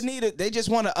 All they needed, they just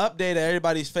want to update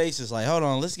everybody's faces. Like, hold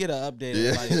on, let's get an update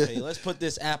of everybody's face. Let's put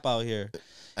this app out here.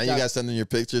 And you guys sending your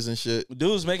pictures and shit.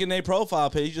 Dudes making their profile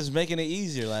page, just making it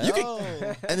easier. Like,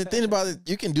 and the thing about it,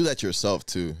 you can do that yourself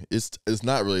too. It's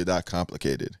not really that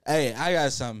complicated. Hey, I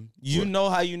got something. You know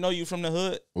how you know you from the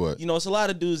hood? What? You know, it's a lot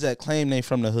of dudes that claim they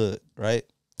from the hood, right?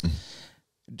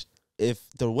 If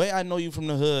the way I know you from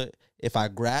the hood, if I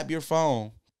grab your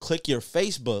phone, click your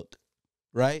Facebook,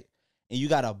 right? And you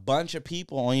got a bunch of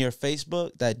people on your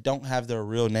Facebook that don't have their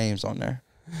real names on there.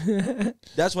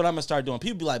 That's what I'm gonna start doing.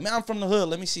 People be like, man, I'm from the hood.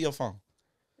 Let me see your phone.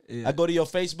 Yeah. I go to your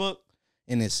Facebook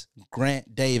and it's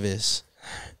Grant Davis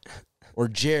or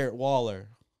Jared Waller,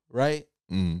 right?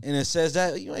 And it says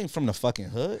that you ain't from the fucking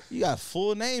hood. You got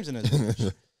full names in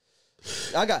it.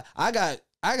 I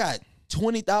got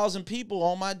 20,000 people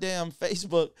on my damn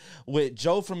Facebook with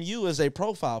Joe from You as a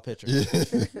profile picture.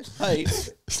 Like,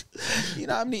 you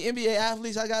know how many NBA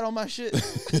athletes I got on my shit?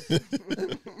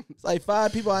 It's like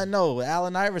 5 people I know with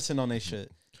Allen Iverson on their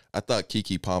shit. I thought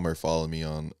Keke Palmer followed me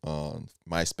on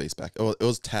MySpace back. Oh, it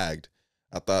was tagged.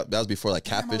 I thought that was before like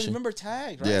catfishing. I remember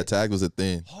Tag, right? Yeah, Tag was a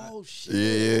thing. Oh shit.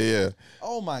 Yeah.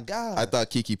 Oh my God. I thought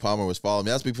Keke Palmer was following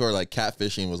me. That's before like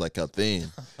catfishing was like a thing.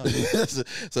 So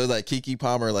it's like Keke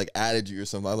Palmer like added you or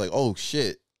something. I was like, oh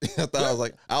shit. I thought I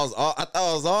was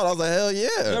on. I was like, hell yeah.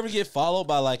 You ever get followed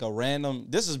by like a random?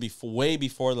 This is way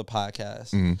before the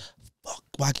podcast. Mm-hmm. Fuck,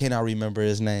 why can't I remember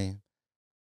his name?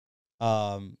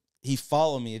 He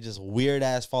followed me. It's just weird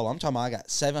ass follow. I'm talking about I got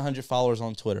 700 followers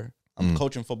on Twitter. I'm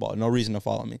coaching football. No reason to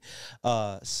follow me.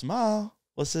 Smile.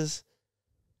 What's this?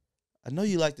 I know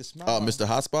you like to smile. Oh, Mr.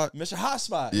 Hotspot? Mr.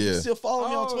 Hotspot. Yeah. You still follow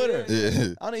me on Twitter.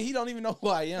 Yeah. He don't even know who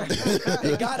I am.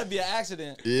 It gotta be an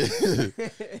accident. Yeah. You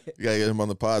gotta get him on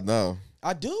the pod now.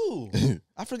 I do.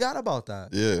 I forgot about that.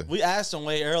 Yeah. We asked him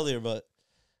way earlier, but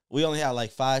we only had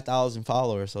like 5,000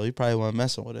 followers, so he probably wasn't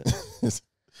messing with it.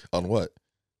 On what?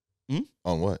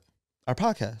 On what? Our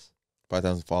podcast.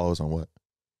 5,000 followers on what?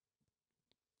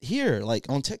 Here, like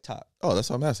on TikTok. Oh, that's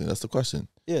what I'm asking. That's the question.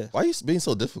 Yeah. Why are you being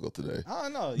so difficult today? I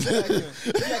don't know.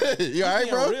 You all right,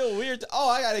 bro? Real weird.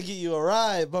 I gotta give you a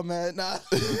ride, but man, nah.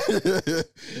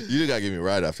 You gotta give me a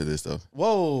ride after this, though.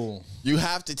 Whoa. You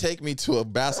have to take me to a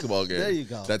basketball game. There you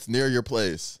go. That's near your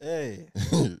place. Hey.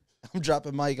 I'm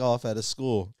dropping Mike off at a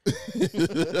school.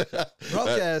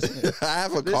 Broadcasting. I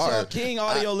have a This car. your King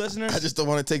audio listeners. I just don't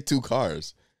want to take 2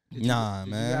 cars. Nah,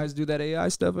 man. You guys do that AI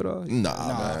stuff at all? Nah,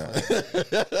 man.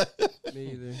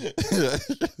 Me either.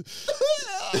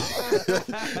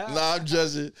 Nah, I'm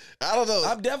judging. I don't know.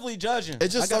 I'm definitely judging.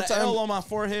 It's just I got sometimes an L on my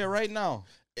forehead right now.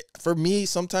 For me,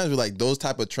 sometimes with like those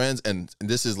type of trends, and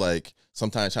this is like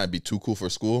sometimes trying to be too cool for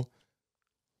school.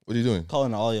 What are you doing?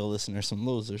 Calling the audio listeners some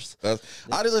losers.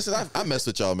 I mess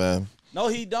with y'all, man. No,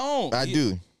 he don't. I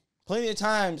do. Plenty of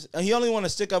times. And he only want to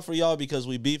stick up for y'all because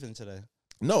we beefing today.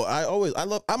 No,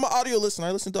 I'm an audio listener.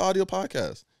 I listen to audio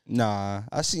podcasts. Nah,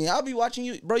 I'll be watching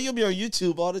you, bro. You'll be on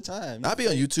YouTube all the time. I'll be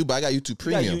on YouTube, but I got YouTube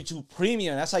Premium. You got YouTube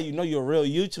Premium. That's how you know you're a real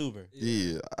YouTuber.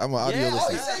 Yeah, I'm an audio Oh,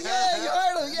 listener. he said, yeah, you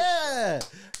heard him. Yeah,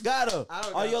 got him.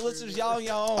 Audio listeners, y'all on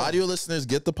your own. Audio listeners,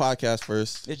 get the podcast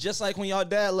first. It's just like when y'all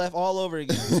dad left all over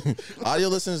again. Audio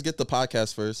listeners, get the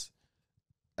podcast first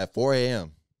at 4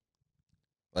 a.m.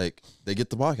 Like, they get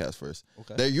the podcast first.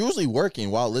 Okay. They're usually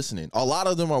working while listening. A lot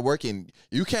of them are working.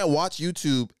 You can't watch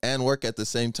YouTube and work at the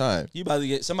same time. You about to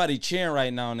get somebody cheering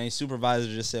right now, and their supervisor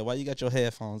just said, "Why you got your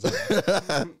headphones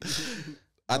on?"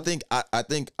 I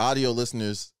think audio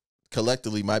listeners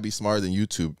collectively might be smarter than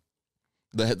YouTube.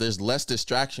 There's less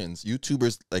distractions.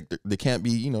 YouTubers, like, they can't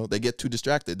be, they get too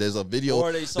distracted. There's a video.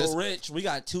 Or they so rich, we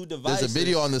got 2 devices. There's a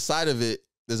video on the side of it.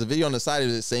 There's a video on the side of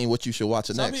it saying what you should watch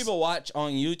next. Some people watch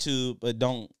on YouTube but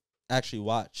don't actually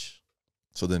watch.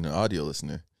 So then an audio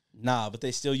listener. Nah, but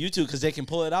they still YouTube because they can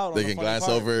pull it out. They can glance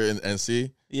over and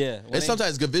see. Yeah, and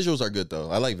sometimes good visuals are good though.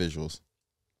 I like visuals.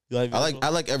 You like visuals? I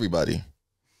like everybody.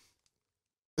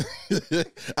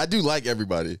 I do like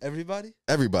everybody. Everybody?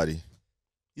 Everybody.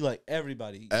 You like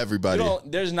everybody. Everybody.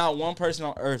 There's not one person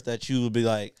on earth that you would be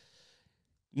like,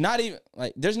 not even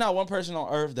like. There's not one person on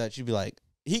earth that you'd be like,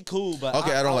 he cool, but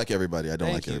okay, I don't like everybody. I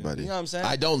don't like you. everybody. You know what I'm saying?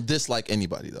 I don't dislike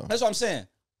anybody though. That's what I'm saying.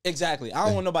 Exactly. I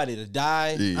don't want nobody to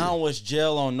die. Yeah. I don't wish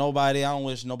jail on nobody. I don't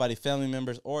wish nobody family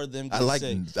members or them get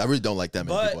sick. I really don't like that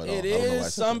many people at all. But it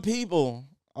is some people.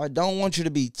 I don't want you to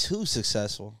be too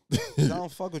successful. I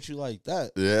don't fuck with you like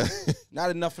that. Yeah. Not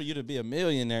enough for you to be a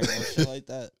millionaire or shit like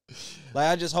that. Like,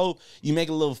 I just hope you make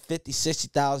a little $50,000,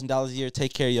 $60,000 a year,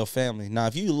 take care of your family. Now,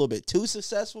 if you a little bit too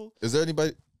successful. Is there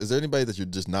anybody that you're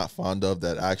just not fond of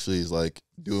that actually is like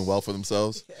doing well for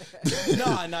themselves?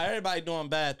 No, everybody doing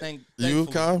bad. You, thankfully.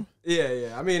 Com?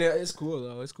 Yeah. I mean, it's cool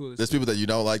though. It's cool. There's people that you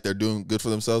don't like. They're doing good for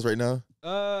themselves right now.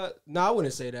 No, I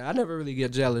wouldn't say that. I never really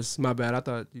get jealous. My bad. I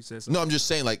thought you said something. No, I'm just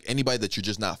saying like anybody that you're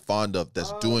just not fond of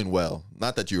that's doing well.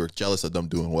 Not that you were jealous of them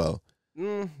doing well.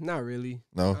 Not really.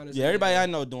 No. Honestly, Yeah, everybody I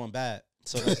know doing bad.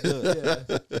 So that's good.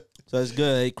 So that's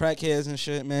good. Hey, crackheads and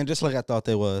shit, man, just like I thought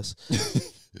they was.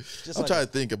 I'm trying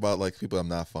to think about like people I'm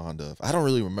not fond of. I don't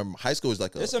really remember. High school is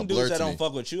like there's some dudes that don't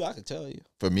fuck with you. I can tell you.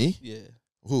 For me? Yeah.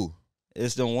 Who?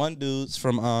 It's the one dudes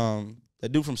from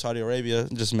that dude from Saudi Arabia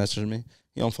just messaged me.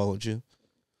 He don't fuck with you.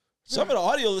 Some of the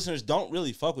audio listeners don't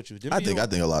really fuck with you. I think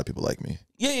a lot of people like me.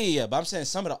 Yeah. But I'm saying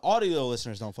some of the audio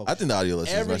listeners don't fuck with you. I think the audio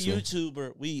listeners. Every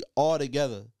YouTuber, we all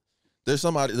together. There's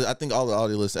some audio. I think all the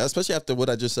audio listeners, especially after what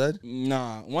I just said.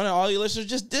 Nah, one of the audio listeners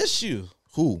just dissed you.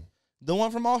 Who? The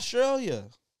one from Australia.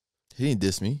 He didn't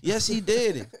diss me. Yes, he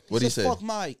did. What'd he say? Fuck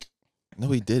Mike. No,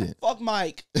 he didn't. Fuck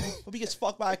Mike. Hope he gets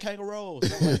fucked by a kangaroo.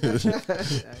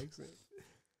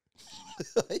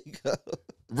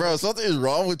 Bro, something is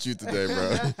wrong with you today,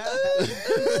 bro.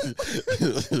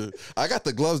 I got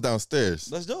the gloves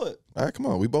downstairs. Let's do it. All right, come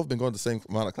on. We both been going to the same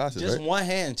amount of classes, Just right? one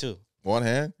hand, too. One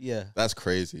hand? Yeah. That's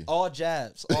crazy. All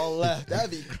jabs, all left. That'd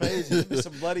be crazy. That'd be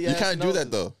some bloody ass You can't do that,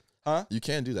 though. Huh? You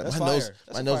can't do that. That's my fire. nose,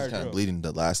 That's my a nose fire is kind drill. of bleeding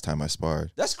the last time I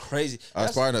sparred. That's crazy. I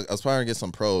was sparring to get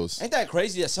some pros. Ain't that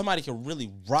crazy that somebody can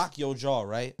really rock your jaw,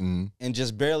 right? Mm-hmm. And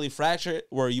just barely fracture it,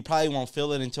 where you probably won't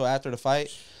feel it until after the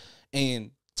fight.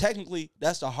 And technically,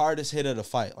 that's the hardest hit of the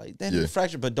fight. Like, then you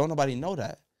fracture, but don't nobody know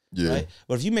that. Yeah. Right?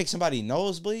 But if you make somebody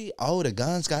nose bleed, oh, the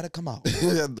gun's got to come out.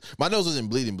 My nose wasn't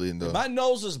bleeding though. My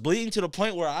nose was bleeding to the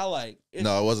point where I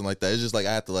No, it wasn't like that. It's just like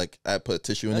I put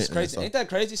tissue in it. That's crazy. Ain't that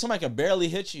crazy? Somebody can barely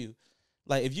hit you.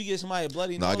 Like, if you get somebody a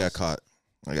bloody nose. No, I got caught.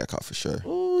 I got caught for sure.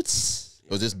 Oots.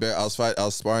 It was this bear. I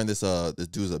was sparring this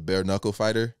dude's a bare knuckle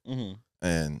fighter,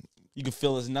 and you could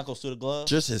feel his knuckles through the glove.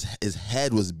 just his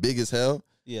head was big as hell.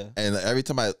 Yeah. And every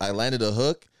time I landed a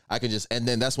hook, I could just, and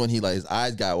then that's when his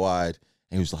eyes got wide,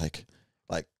 and he was like,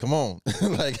 come on,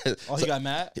 like. Oh, he got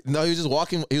mad? No, he was just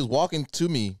walking. He was walking to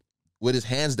me with his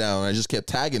hands down, and I just kept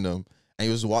tagging him. And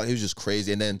he was just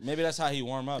crazy. And then maybe that's how he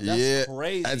warm up. That's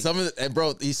crazy. And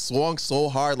bro, he swung so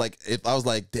hard. Like, if I was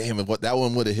like, damn, if that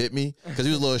one would have hit me, because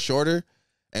he was a little shorter.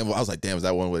 And I was like, damn, if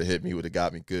that one would have hit me, he would have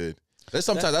got me good. There's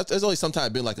only sometimes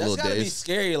been like a little days. That's gotta be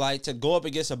scary, like to go up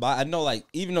against a boxer. I know, like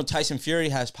even though Tyson Fury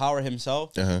has power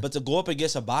himself, but to go up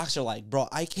against a boxer, like bro,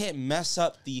 I can't mess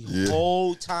up the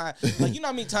whole time. Like you know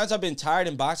how many times I've been tired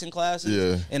in boxing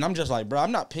classes, and I'm just like, bro,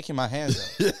 I'm not picking my hands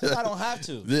up. I don't have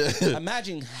to.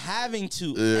 Imagine having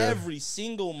to every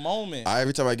single moment.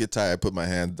 Every time I get tired, I put my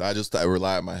hand. I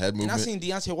rely on my head movement. And I seen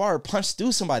Deontay Wilder punch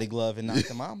through somebody's glove and knock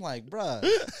him out. I'm like, bro,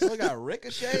 so I got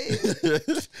ricochet.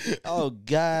 Oh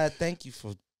God, thank you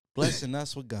for blessing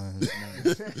us with guns,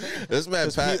 man. This man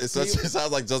Pat, it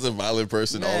sounds like just a violent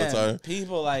person all the time.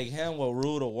 People like him will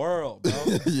rule the world, bro.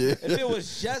 If it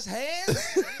was just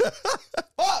hands,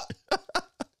 fuck.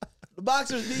 The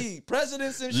boxers be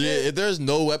presidents and shit. Yeah, if there's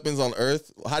no weapons on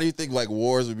Earth, how do you think like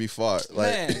wars would be fought?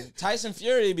 Like, man, Tyson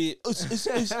Fury be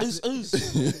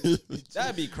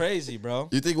that'd be crazy, bro.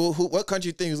 You think what country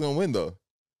you think is gonna win though?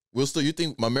 You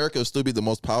think America will still be the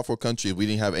most powerful country if we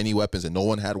didn't have any weapons and no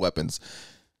one had weapons?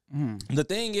 The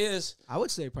thing is, I would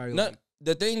say probably.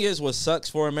 The thing is, what sucks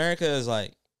for America is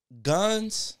like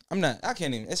guns. I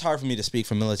can't even. It's hard for me to speak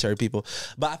for military people,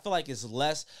 but I feel like it's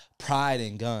less pride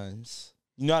in guns.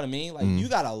 You know what I mean? Like you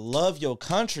gotta love your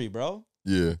country, bro.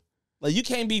 Yeah. Like you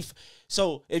can't be.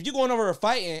 So if you're going over a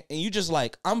fighting and you just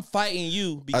like, I'm fighting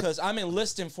you because I'm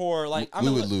enlisting for like. We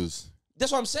would lose.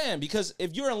 That's what I'm saying, because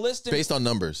if you're enlisted based on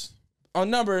numbers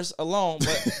alone,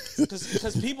 but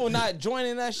because people not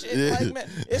joining that shit, like man,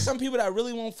 it's some people that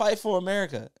really won't fight for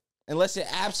America unless it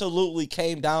absolutely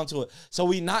came down to it. So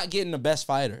we not getting the best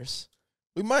fighters.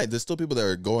 We might. There's still people that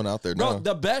are going out there now.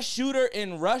 The best shooter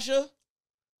in Russia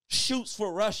shoots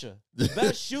for Russia. The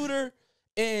best shooter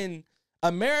in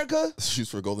America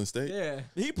shoots for Golden State. Yeah,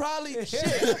 he probably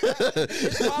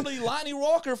it's probably Lonnie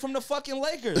Walker from the fucking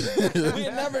Lakers. We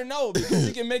never know because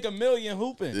he can make $1 million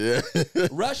hooping. Yeah,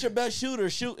 Russia best shooter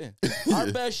shooting.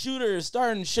 Our best shooter is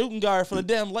starting shooting guard for the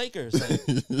damn Lakers. Like,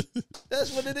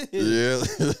 that's what it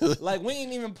is. Yeah, like we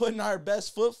ain't even putting our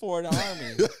best foot forward in the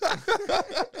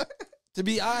Army. To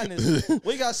be honest,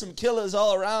 we got some killers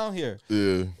all around here.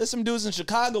 Yeah. There's some dudes in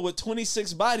Chicago with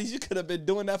 26 bodies. You could have been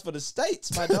doing that for the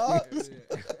States, my dog.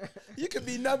 You could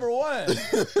be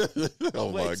 #1.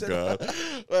 Oh, my God.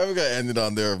 Well, we're going to end it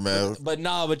on there, man. But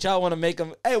y'all want to make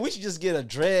them. Hey, we should just get a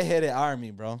dread-headed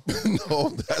army, bro.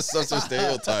 No, that's such a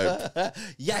stereotype.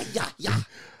 Yeah.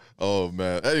 Oh,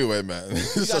 man. Anyway, man.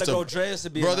 You got to go dreads to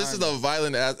be Bro, this is a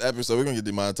violent-ass episode. We're going to get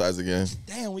demonetized again.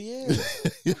 Damn, we is.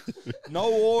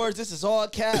 No wars. This is all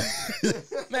cap.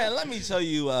 Man, let me tell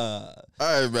you. All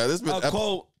right, man. This been a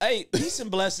quote. Hey, peace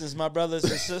and blessings, my brothers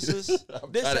and sisters.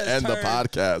 This trying to end the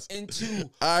podcast.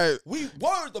 We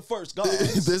were the first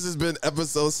gods. This has been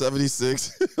episode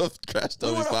 76 of Crash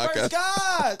Dummies Podcast. First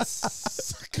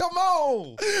gods. Come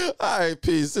on. All right,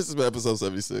 peace. This has been episode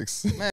 76. Man.